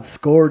 9s have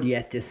scored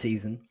yet this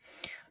season.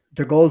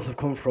 Their goals have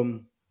come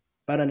from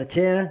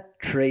Barrenechea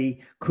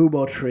 3,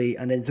 Kubo 3,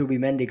 and then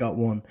Zubimendi got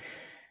 1.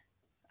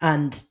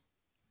 And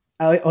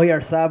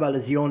Oyarzabal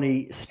is the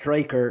only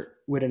striker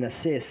with an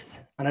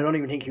assist, and I don't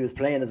even think he was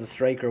playing as a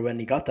striker when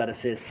he got that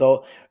assist.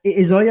 So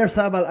is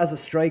Oyarzabal as a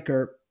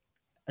striker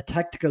a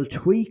tactical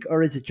tweak,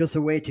 or is it just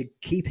a way to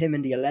keep him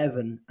in the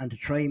 11 and to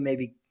try and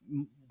maybe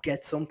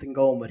get something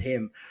going with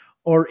him?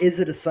 Or is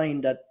it a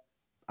sign that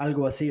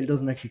Alguacil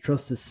doesn't actually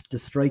trust the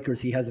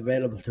strikers he has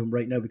available to him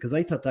right now? Because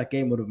I thought that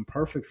game would have been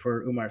perfect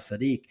for Umar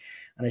Sadiq,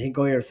 and I think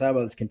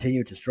Oyarzabal has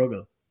continued to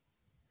struggle.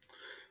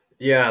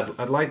 Yeah,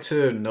 I'd like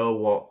to know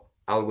what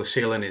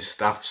Alguacil and his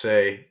staff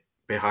say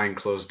behind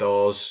closed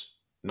doors,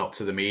 not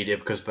to the media,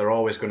 because they're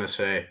always going to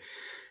say,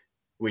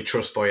 we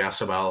trust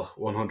Oyarzabal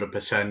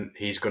 100%.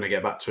 He's going to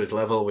get back to his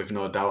level. We've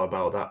no doubt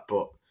about that.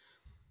 But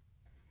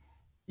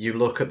you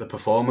look at the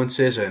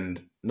performances,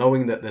 and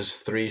knowing that there's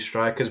 3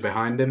 strikers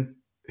behind him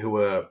who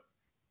are,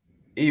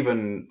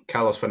 even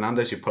Carlos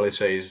Fernandez, you'd probably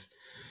say is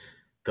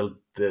the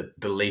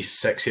least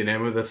sexy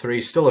name of the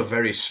 3, still a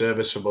very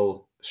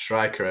serviceable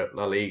striker at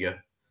La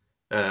Liga,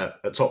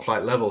 at top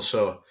flight level.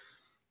 So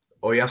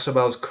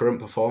Oyarzabal's current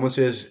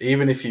performances,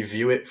 even if you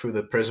view it through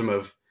the prism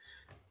of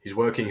he's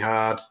working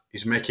hard,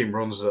 he's making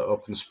runs at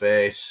open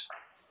space,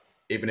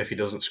 even if he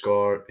doesn't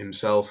score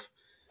himself,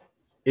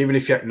 even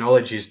if you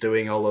acknowledge he's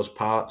doing all those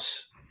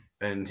parts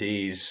and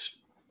he's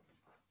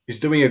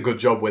doing a good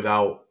job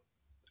without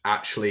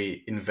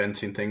actually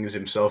inventing things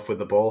himself with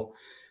the ball,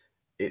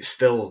 it's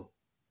still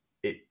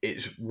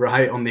it's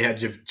right on the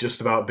edge of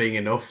just about being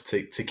enough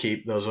to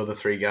keep those other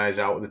three guys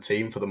out of the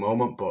team for the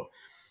moment. But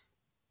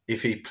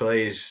if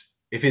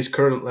his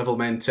current level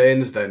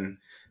maintains, then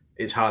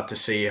it's hard to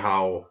see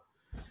how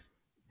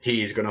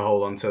he's going to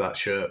hold on to that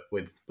shirt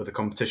with the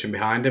competition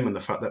behind him and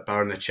the fact that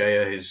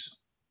Barrenechea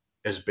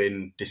has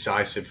been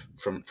decisive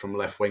from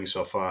left wing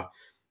so far,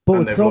 But and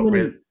with they've so looked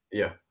really many,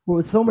 yeah. but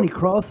with so many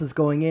crosses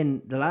going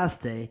in the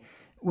last day,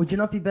 would you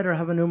not be better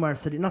having Umar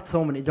Sadiq? Not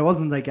so many. There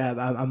wasn't like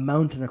a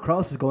mountain of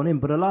crosses going in,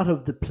 but a lot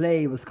of the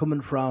play was coming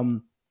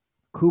from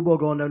Kubo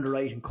going down the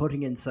right and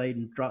cutting inside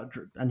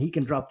and he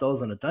can drop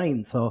those on a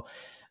dime. So,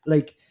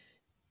 like,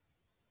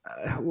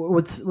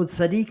 would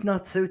Sadiq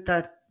not suit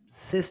that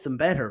system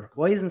better?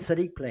 Why isn't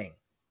Sadiq playing?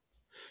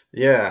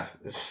 Yeah,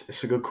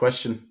 it's a good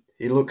question.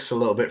 He looks a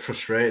little bit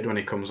frustrated when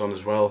he comes on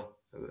as well.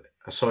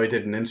 I saw he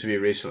did an interview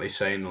recently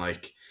saying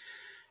like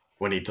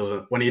when he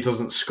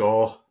doesn't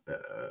score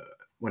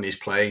when he's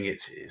playing,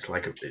 it's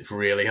like it's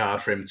really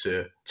hard for him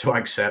to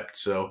accept.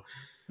 So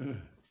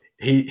Mm.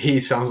 he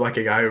sounds like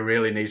a guy who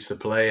really needs to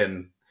play,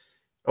 and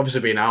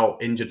obviously being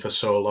out injured for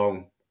so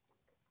long,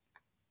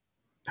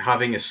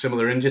 having a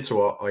similar injury to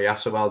what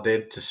Oyarzabal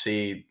did, to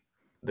see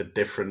the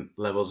different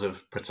levels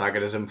of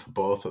protagonism for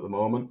both at the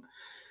moment,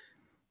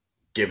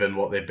 given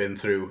what they've been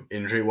through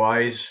injury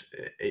wise,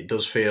 it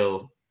does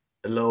feel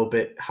a little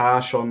bit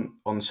harsh on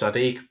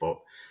Sadiq. But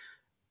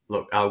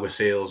look,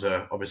 Alguacil's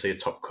obviously a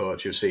top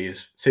coach who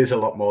sees a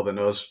lot more than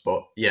us.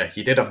 But yeah,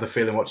 you did have the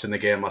feeling watching the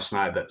game last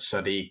night that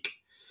Sadiq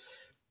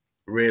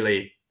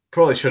really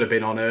probably should have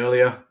been on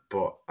earlier.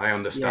 But I Yeah,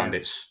 understand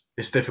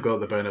it's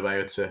difficult at the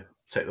Bernabeu to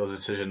take those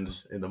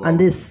decisions in the and moment.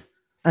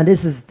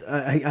 this is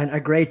a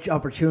great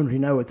opportunity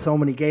now with so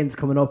many games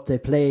coming up. They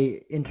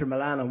play Inter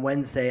Milan on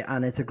Wednesday,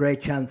 and it's a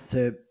great chance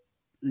to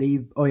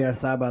leave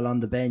Oyarzabal on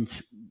the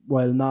bench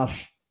while not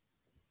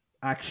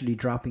actually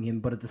dropping him.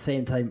 But at the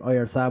same time,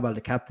 Oyarzabal,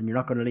 the captain, you're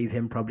not going to leave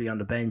him probably on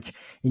the bench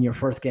in your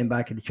first game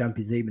back in the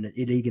Champions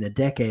League in a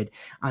decade.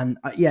 And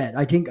yeah,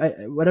 I think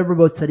whatever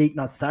about Sadiq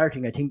not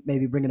starting, I think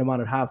maybe bringing him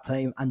on at half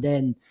time and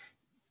then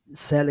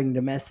selling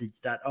the message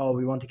that, oh,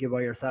 we want to give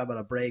Oyarzabal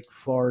a break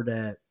for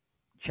the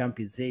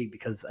Champions League,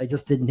 because I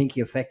just didn't think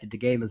he affected the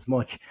game as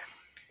much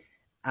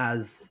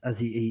as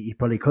he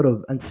probably could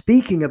have. And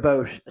speaking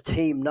about a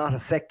team not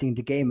affecting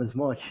the game as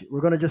much,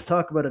 we're going to just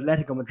talk about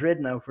Atletico Madrid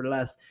now for the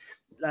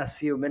last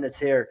few minutes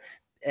here.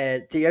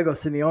 Diego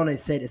Simeone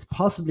said it's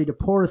possibly the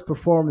poorest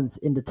performance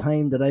in the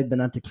time that I've been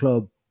at the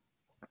club.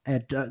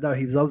 Now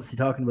he was obviously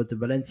talking about the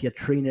Valencia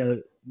 3-0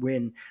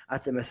 win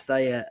at the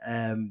Mestalla.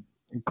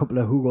 A couple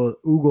of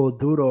Hugo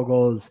Duro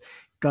goals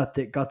got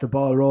the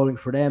ball rolling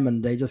for them,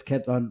 and they just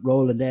kept on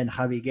rolling. Then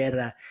Javi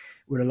Guerra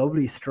with a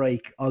lovely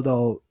strike,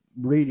 although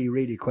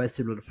really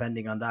questionable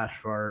defending on that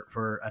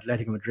for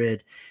Atletico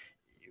Madrid.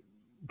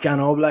 Jan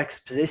Oblak's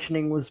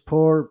positioning was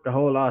poor. The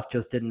whole lot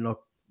just didn't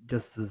look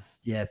just as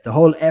the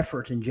whole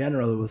effort in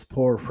general was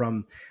poor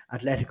from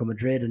Atletico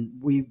Madrid, and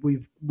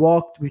we've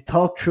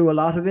talked through a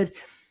lot of it,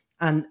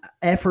 and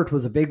effort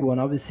was a big one.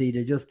 Obviously,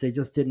 they just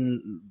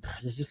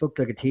looked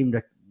like a team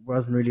that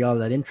wasn't really all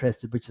that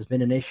interested, which has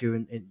been an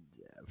issue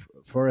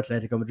for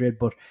Atletico Madrid.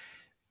 But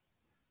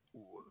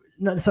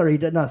no, sorry,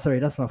 that's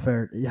not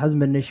fair. It hasn't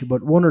been an issue,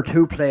 but one or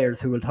two players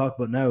who we'll talk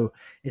about now,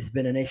 it's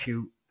been an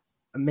issue.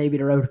 Maybe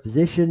they're out of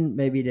position.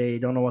 Maybe they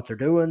don't know what they're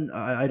doing.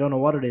 I don't know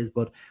what it is,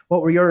 but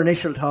what were your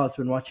initial thoughts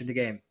when watching the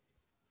game?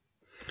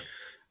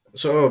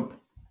 So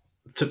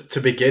to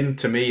begin,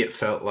 to me, it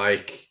felt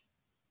like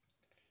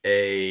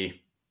a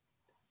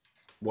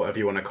whatever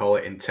you want to call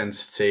it,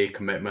 intensity,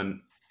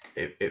 commitment.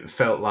 It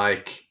felt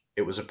like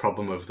it was a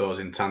problem of those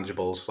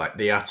intangibles, like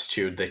the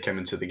attitude they came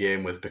into the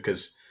game with,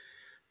 because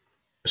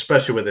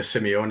especially with the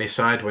Simeone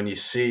side, when you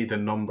see the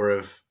number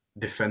of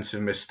defensive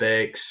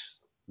mistakes,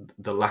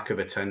 the lack of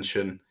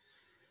attention,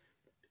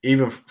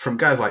 even from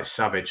guys like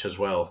Savage as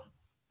well.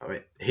 I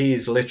mean,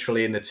 he's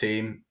literally in the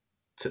team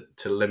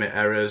to limit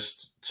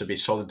errors, to be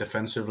solid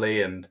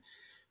defensively, and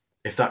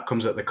if that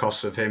comes at the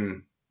cost of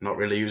him not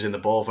really using the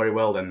ball very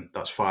well, then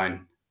that's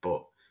fine.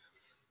 But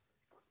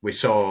we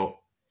saw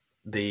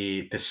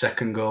the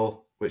second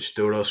goal, which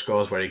Duro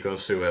scores, where he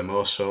goes through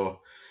Hermoso.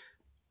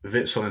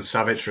 Witzel and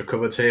Savic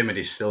recovered him, and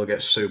he still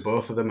gets through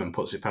both of them and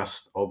puts it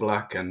past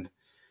Oblak. And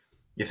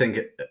you think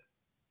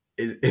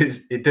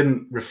it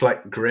didn't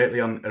reflect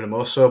greatly on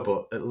Hermoso,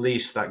 but at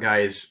least that guy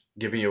is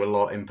giving you a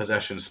lot in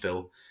possession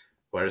still.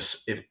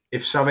 Whereas if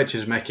Savic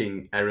is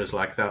making errors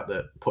like that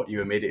put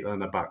you immediately on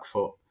the back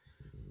foot,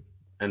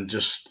 and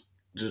just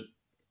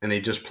and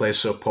he just plays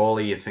so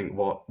poorly, you think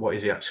what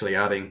is he actually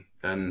adding?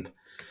 And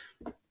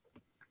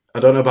I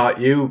don't know about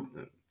you,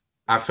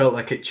 I felt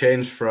like it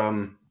changed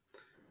from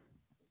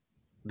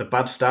the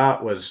bad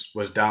start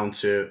was down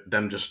to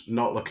them just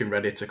not looking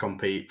ready to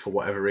compete for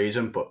whatever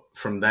reason. But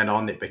from then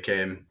on, it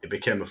became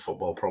a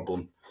football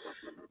problem,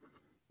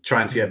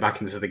 trying to get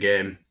back into the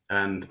game.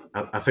 And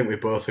I think we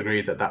both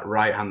agreed that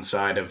right hand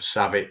side of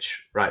Savic,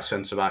 right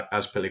centre back,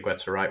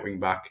 Azpilicueta, right wing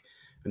back,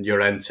 and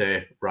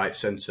Llorente, right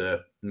centre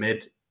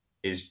mid,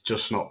 is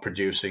just not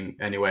producing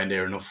anywhere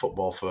near enough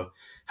football for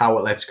how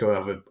Atletico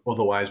have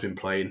otherwise been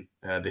playing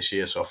this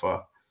year so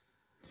far.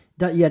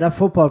 That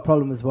football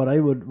problem is what I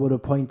would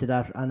have pointed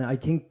at, and I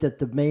think that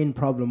the main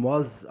problem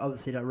was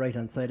obviously that right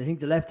hand side. I think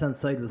the left hand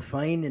side was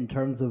fine in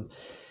terms of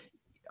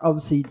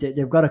obviously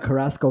they've got a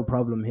Carrasco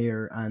problem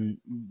here, and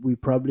we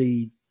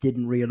probably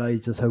didn't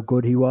realize just how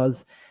good he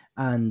was.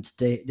 And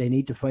they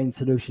need to find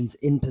solutions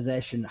in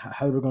possession,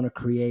 how they're going to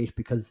create,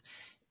 because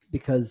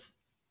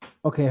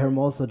okay,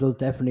 Hermoso does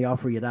definitely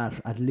offer you that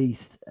at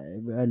least,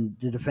 and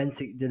the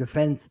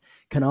defense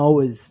can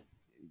always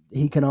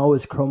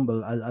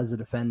crumble as a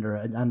defender,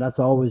 and that's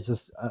always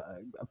just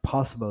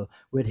possible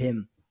with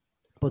him.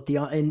 But the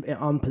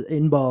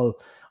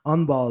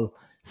on ball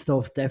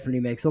stuff definitely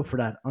makes up for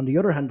that. On the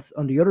other hand,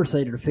 on the other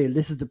side of the field,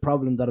 this is the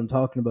problem that I'm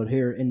talking about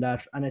here. In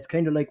that, and it's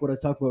kind of like what I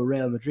talked about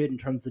Real Madrid in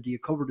terms of, do you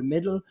cover the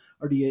middle,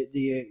 or do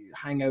you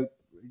hang out,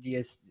 do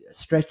you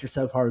stretch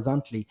yourself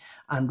horizontally?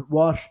 And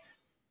what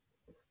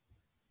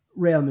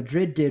Real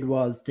Madrid did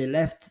was they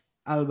left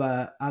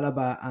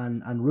Alaba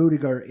and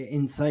Rudiger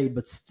inside,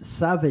 but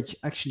Savic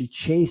actually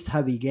chased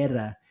Javi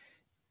Guerra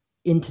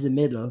into the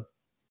middle.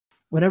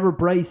 Whenever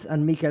Bryce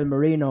and Mikel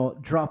Merino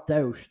dropped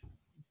out,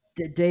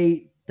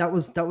 that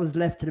was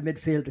left to the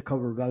midfield to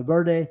cover.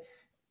 Valverde,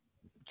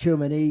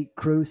 Tchouameni,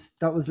 Cruz,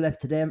 that was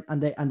left to them,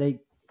 and they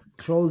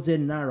closed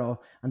in narrow,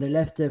 and they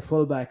left the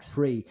fullbacks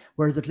free.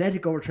 Whereas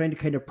Atletico were trying to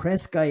kind of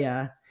press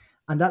Gaia,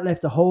 and that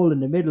left a hole in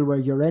the middle where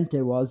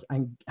Llorente was,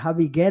 and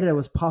Javi Guerra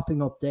was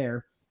popping up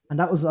there, and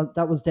that was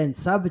then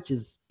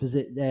Savic's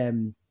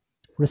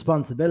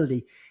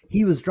responsibility.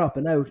 He was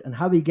dropping out, and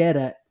Javi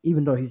Guerra,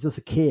 even though he's just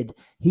a kid,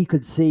 he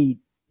could see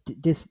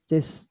this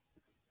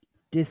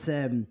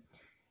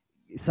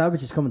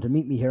Savage is coming to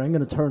meet me here. I'm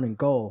going to turn and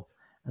go.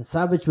 And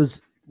Savage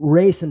was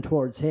racing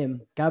towards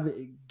him.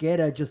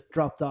 Guerra just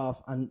dropped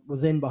off and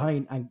was in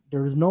behind. And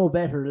there is no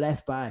better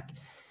left back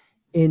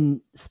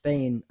in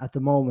Spain at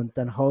the moment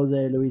than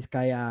Jose Luis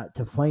Gaya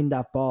to find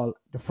that ball.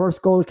 The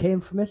first goal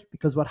came from it,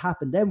 because what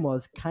happened then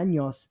was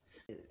Caños,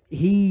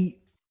 he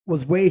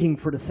was waiting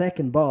for the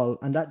second ball,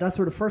 and that's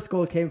where the first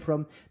goal came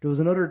from. There was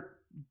another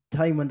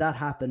time when that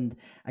happened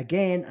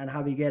again, and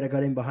Javi Guerra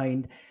got in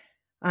behind.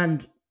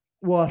 And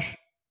what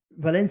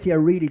Valencia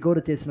are really good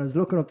at this, and I was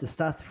looking up the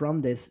stats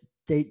from this.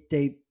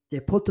 They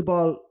put the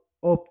ball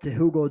up to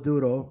Hugo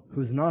Duro,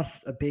 who's not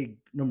a big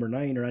number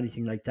 9 or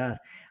anything like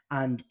that,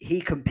 and he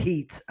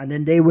competes, and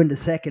then they win the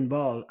second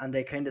ball, and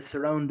they kind of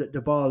surround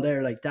the ball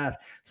there like that.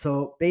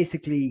 So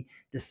basically,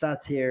 the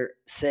stats here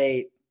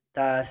say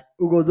that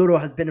Hugo Duro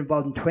has been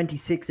involved in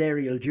 26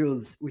 aerial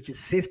duels, which is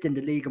 5th in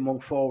the league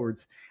among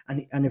forwards.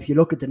 And if you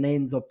look at the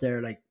names up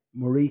there, like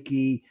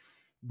Muriqi,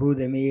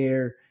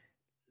 Budimir,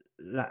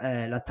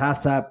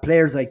 Latasa,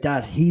 players like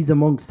that, he's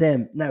amongst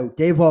them. Now,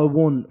 they've all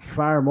won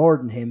far more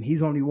than him.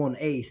 He's only won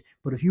 8.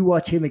 But if you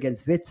watch him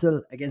against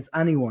Witsel, against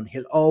anyone,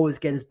 he'll always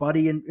get his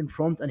body in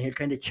front, and he'll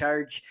kind of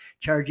charge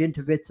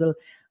into Witsel.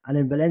 And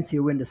then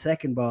Valencia win the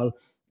second ball.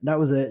 That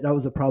was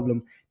a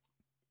problem.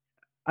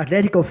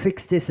 Atletico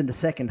fixed this in the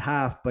second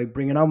half by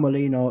bringing on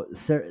Molino.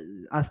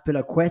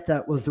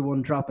 Azpilicueta was the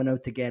one dropping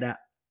out to get at,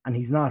 and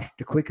he's not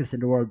the quickest in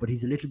the world, but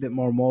he's a little bit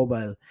more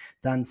mobile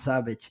than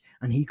Savic,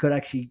 and he could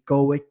actually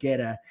go with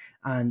Guerra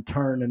and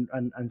turn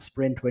and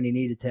sprint when he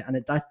needed to,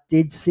 and that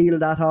did seal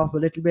that off a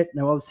little bit.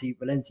 Now, obviously,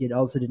 Valencia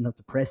also didn't have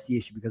to press the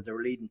issue because they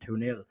were leading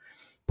 2-0.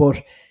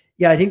 But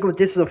yeah, I think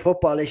this is a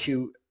football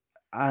issue,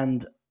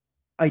 and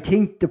I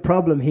think the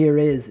problem here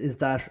is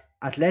that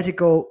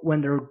Atletico, when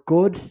they're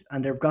good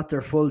and they've got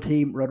their full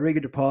team,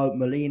 Rodrigo de Paul,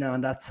 Molina on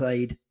that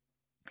side,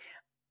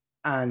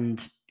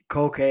 and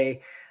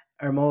Koke,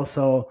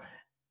 Hermoso,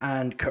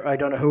 and I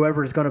don't know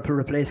whoever is going to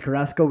replace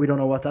Carrasco. We don't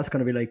know what that's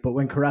going to be like. But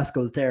when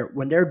Carrasco's there,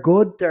 when they're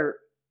good, they're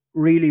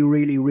really,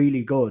 really,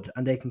 really good,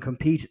 and they can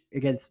compete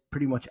against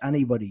pretty much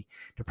anybody.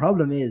 The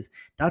problem is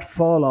that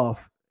fall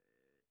off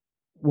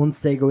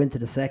once they go into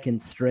the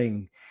second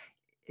string.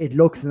 It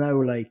looks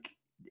now like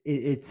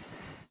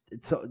it's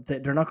so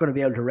they're not going to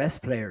be able to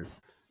rest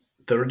players.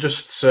 There are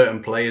just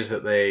certain players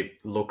that they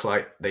look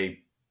like they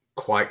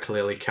quite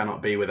clearly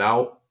cannot be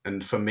without.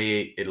 And for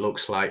me, it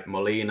looks like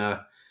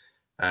Molina,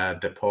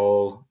 De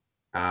Paul,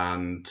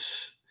 and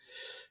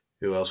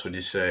who else would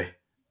you say?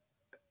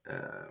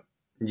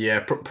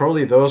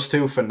 Probably those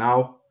two for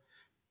now.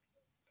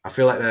 I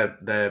feel like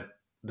the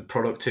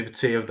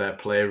productivity of their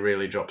play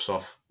really drops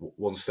off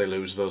once they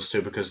lose those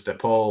two, because De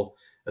Paul,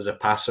 as a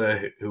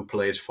passer who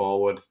plays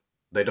forward,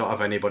 they don't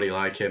have anybody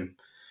like him.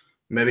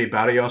 Maybe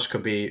Barrios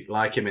could be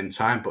like him in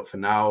time, but for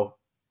now,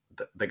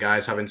 the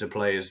guy's having to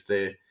play as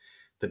the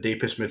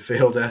deepest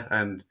midfielder,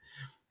 and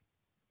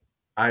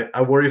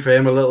I worry for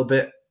him a little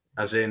bit,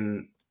 as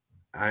in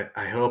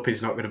I hope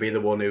he's not going to be the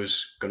one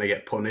who's going to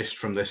get punished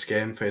from this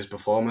game for his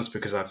performance,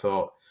 because I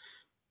thought,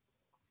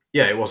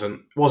 yeah, it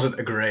wasn't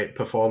a great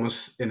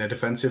performance in a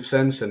defensive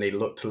sense, and he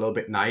looked a little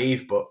bit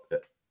naive. But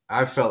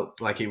I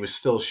felt like he was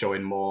still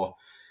showing more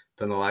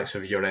than the likes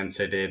of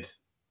Llorente did.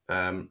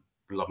 Lamar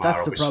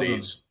That's the obviously problem.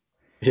 is,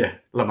 yeah,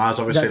 Lamar's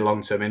obviously That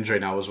long term injury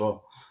now as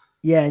well.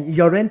 Yeah,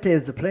 Llorente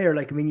is the player.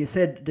 Like, I mean, you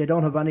said they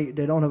don't have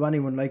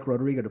anyone like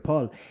Rodrigo de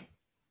Paul.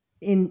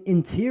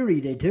 In theory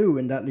they do,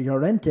 in that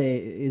Llorente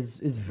is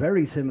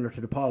very similar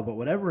to DePaul, but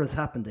whatever has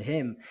happened to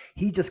him,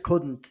 he just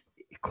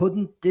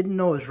didn't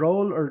know his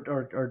role,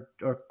 or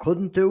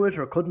couldn't do it,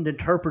 or couldn't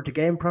interpret the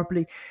game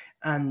properly.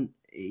 And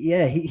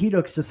yeah, he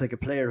looks just like a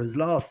player who's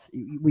lost.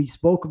 We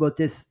spoke about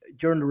this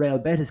during the Real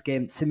Betis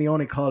game.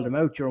 Simeone called him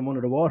out during one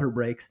of the water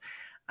breaks,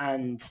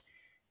 and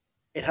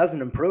it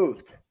hasn't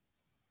improved.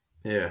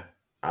 Yeah.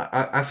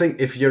 I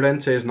think if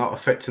Llorente is not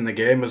affecting the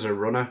game as a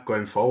runner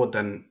going forward,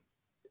 then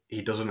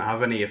he doesn't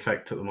have any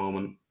effect at the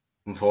moment,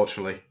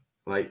 unfortunately.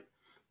 Like,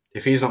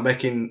 if he's not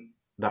making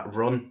that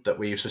run that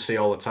we used to see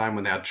all the time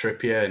when they had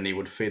Trippier and he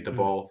would feed the Mm.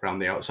 ball around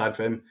the outside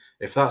for him,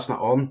 if that's not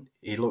on,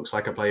 he looks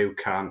like a player who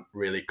can't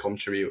really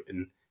contribute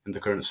in the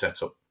current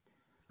setup.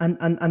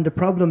 And the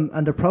problem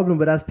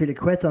with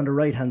Azpilicueta on the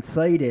right hand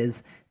side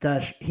is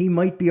that he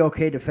might be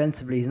okay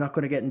defensively. He's not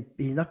going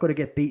to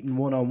get beaten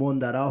 1-on-1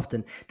 that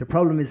often. The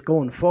problem is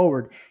going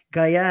forward.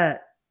 Gaia,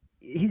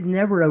 he's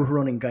never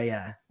outrunning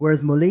Gaia,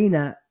 whereas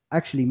Molina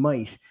actually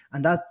might,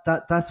 and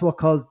that's what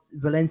caused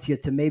Valencia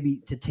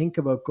to think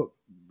about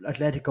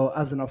Atletico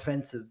as an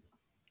offensive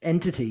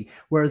entity.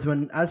 Whereas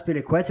when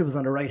Azpilicueta was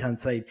on the right hand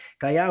side,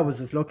 Gaia was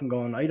just looking,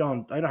 going, I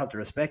don't have to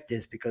respect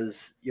this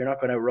because you're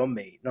not going to outrun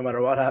me no matter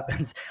what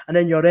happens. And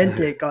then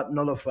Llorente got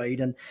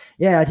nullified, and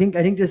yeah, I think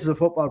this is a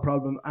football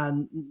problem,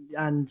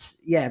 and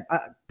yeah,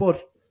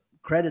 but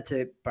credit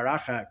to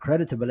Baraja,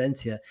 credit to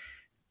Valencia.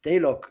 They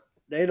look,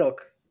 they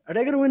look. Are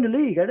they going to win the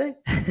league? Are they?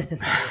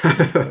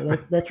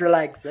 Let's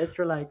relax. Let's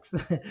relax.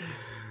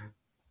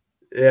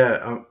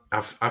 Yeah,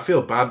 I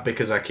feel bad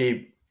because I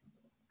keep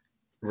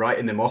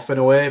writing them off in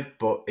a way,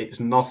 but it's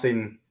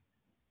nothing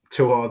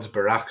towards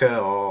Baraka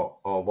or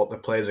what the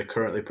players are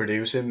currently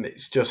producing.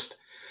 It's just,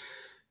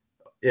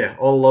 yeah,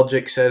 all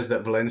logic says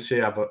that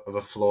Valencia have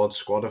a flawed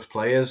squad of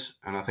players,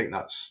 and I think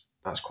that's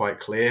quite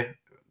clear.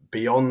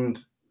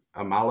 Beyond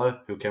Amala,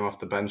 who came off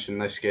the bench in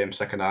this game,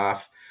 second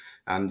half,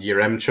 and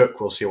Yaremchuk,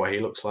 we'll see what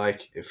he looks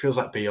like. It feels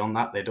like beyond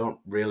that, they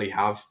don't really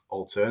have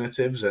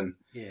alternatives, and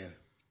Yeah.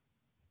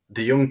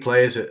 the young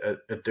players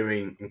are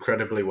doing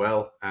incredibly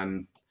well.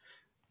 And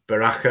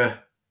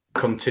Baraka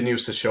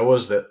continues to show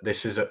us that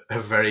this is a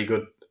very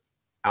good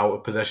out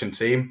of possession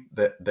team.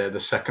 That they're the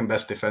second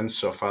best defense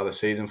so far this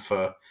season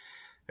for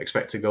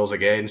expected goals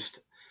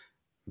against.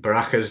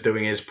 Baraka's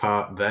doing his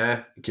part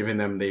there, giving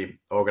them the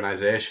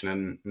organisation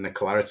and the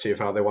clarity of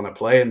how they want to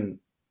play, and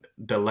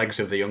the legs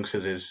of the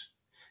youngsters is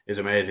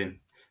amazing.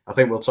 I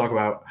think we'll talk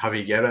about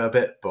Javi Guerra a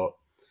bit, but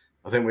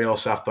I think we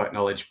also have to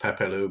acknowledge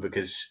Pepe Lu,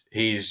 because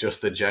he's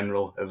just the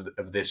general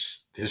of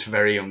this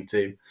very young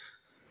team.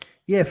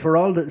 Yeah, for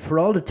all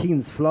the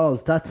team's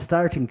flaws, that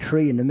starting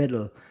three in the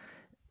middle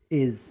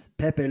is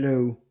Pepe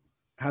Lu,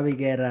 Javi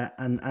Guerra,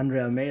 and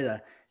Andre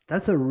Almeida.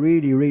 That's a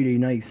really, really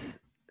nice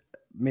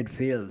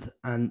midfield,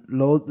 and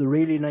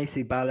really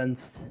nicely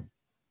balanced,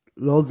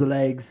 loads of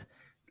legs,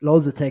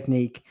 loads of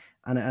technique,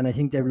 and I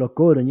think they've looked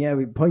good. And yeah,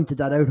 we pointed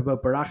that out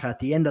about Baraja at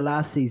the end of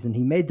last season.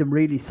 He made them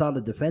really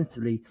solid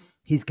defensively.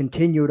 He's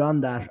continued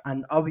on that,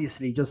 and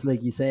obviously, just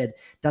like you said,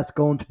 that's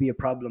going to be a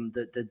problem.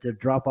 The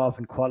drop off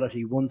in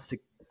quality once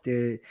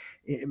the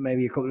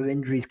maybe a couple of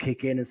injuries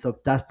kick in and stuff.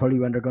 That's probably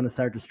when they're going to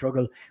start to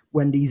struggle.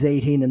 When these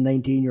 18 and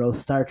 19-year-olds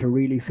start to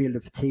really feel the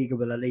fatigue of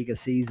a La Liga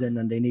season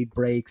and they need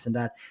breaks and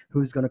that,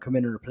 who's going to come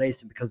in and replace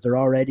them? Because they're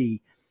already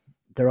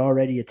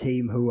a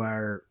team who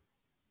are,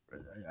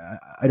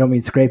 I don't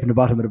mean scraping the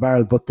bottom of the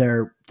barrel, but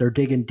they're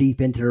digging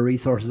deep into their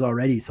resources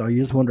already. So you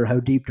just wonder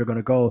how deep they're going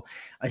to go.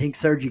 I think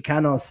Sergi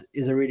Canos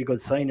is a really good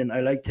signing.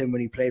 I liked him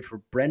when he played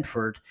for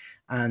Brentford,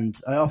 and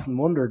I often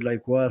wondered,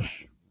 like,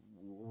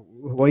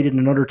 why didn't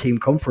another team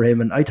come for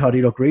him? And I thought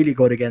he looked really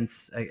good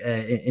against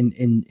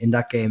in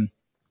that game.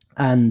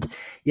 And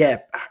yeah,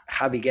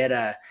 Javi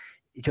Guerra,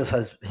 he just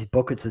has his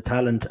buckets of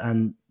talent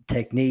and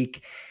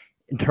technique,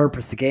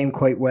 interprets the game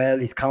quite well.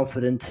 He's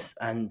confident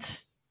and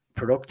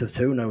productive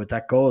too now with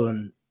that goal.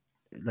 And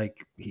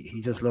like,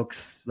 he just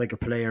looks like a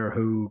player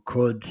who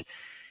could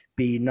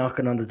be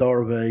knocking on the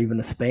door of even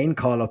a Spain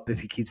call up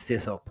if he keeps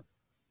this up.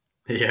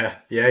 Yeah.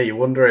 You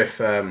wonder if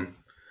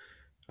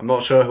I'm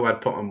not sure who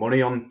I'd put my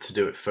money on to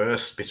do it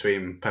first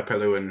between Pepe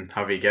Lu and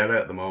Javi Guerra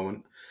at the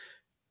moment.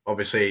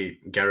 Obviously,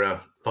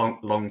 Guerra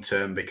long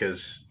term,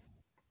 because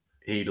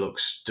he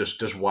looks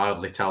just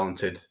wildly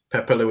talented.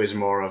 Pepe Lu is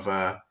more of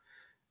a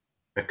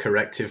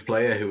corrective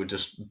player who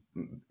just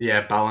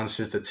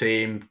balances the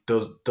team,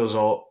 does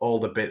all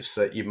the bits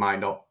that you might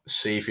not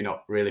see if you're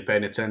not really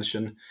paying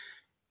attention.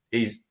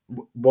 He's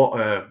what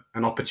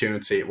an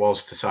opportunity it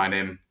was to sign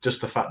him.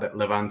 Just the fact that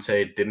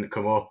Levante didn't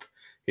come up,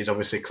 He's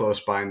obviously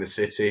close by in the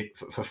city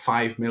for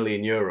 5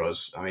 million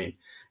euros. I mean,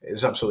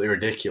 it's absolutely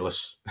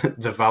ridiculous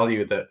the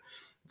value that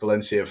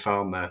Valencia have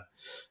found there.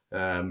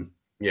 And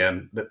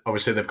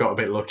obviously they've got a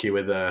bit lucky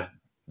with the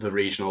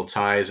regional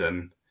ties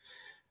and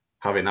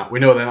having that.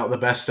 We know they're not the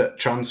best at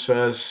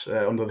transfers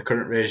under the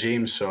current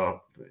regime,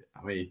 so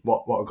I mean,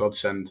 what a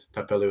godsend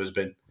Pepe Lu has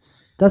been.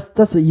 That's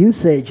what you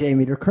say,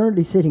 Jamie. They're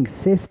currently sitting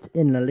 5th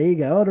in La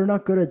Liga. Oh, they're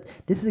not good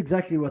at. This is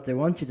exactly what they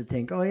want you to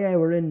think. Oh yeah,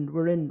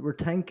 we're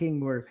tanking,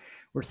 we're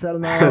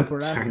selling off, we're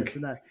assets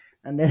and that,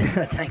 and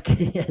then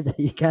tanking.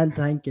 You can't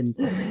tank in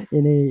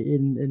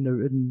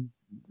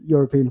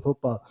European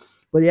football.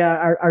 But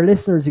yeah, our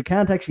listeners, you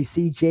can't actually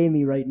see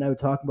Jamie right now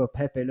talking about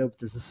Pepe Lu.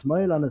 There's a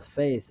smile on his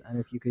face, and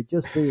if you could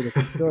just see it,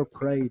 it's pure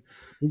pride.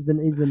 He's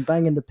been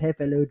banging the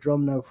Pepe Lu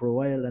drum now for a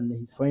while, and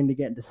he's finally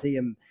getting to see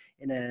him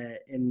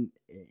in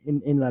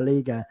La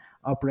Liga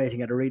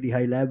operating at a really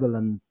high level.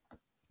 And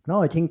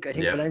no, I think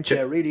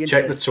Valencia are really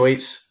check the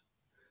tweets.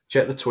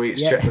 Check the tweets,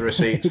 check the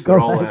receipts. They're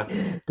all there.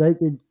 Type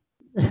in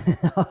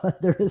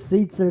the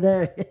receipts are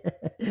there.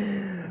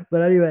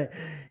 But anyway,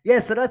 yeah,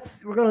 so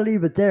we're gonna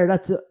leave it there.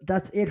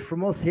 That's it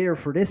from us here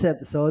for this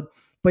episode.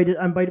 By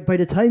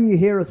the time you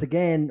hear us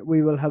again,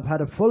 we will have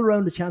had a full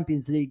round of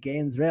Champions League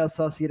games: Real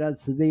Sociedad,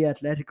 Sevilla,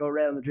 Atletico,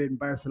 Real Madrid, and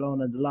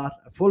Barcelona, and a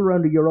full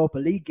round of Europa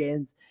League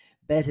games,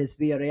 Betis,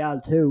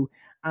 Villarreal too.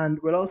 And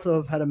we'll also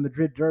have had a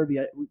Madrid derby.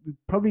 We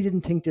probably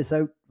didn't think this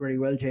out very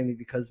well, Jamie,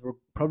 because we're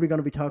probably going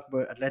to be talking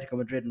about Atletico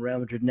Madrid and Real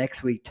Madrid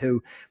next week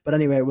too. But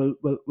anyway,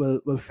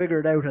 we'll figure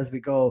it out as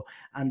we go,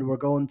 and we're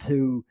going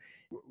to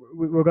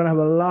have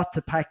a lot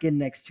to pack in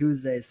next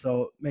Tuesday.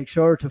 So make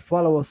sure to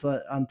follow us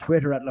on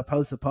Twitter at La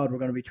Pausa Pod. We're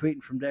going to be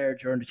tweeting from there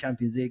during the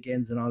Champions League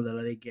games and all the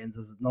La Liga games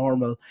as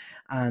normal.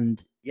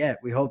 And yeah,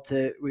 we hope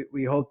that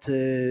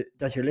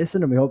you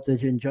listen, and we hope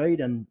that you enjoyed.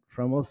 And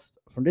from us,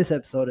 from this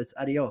episode, it's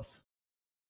adios.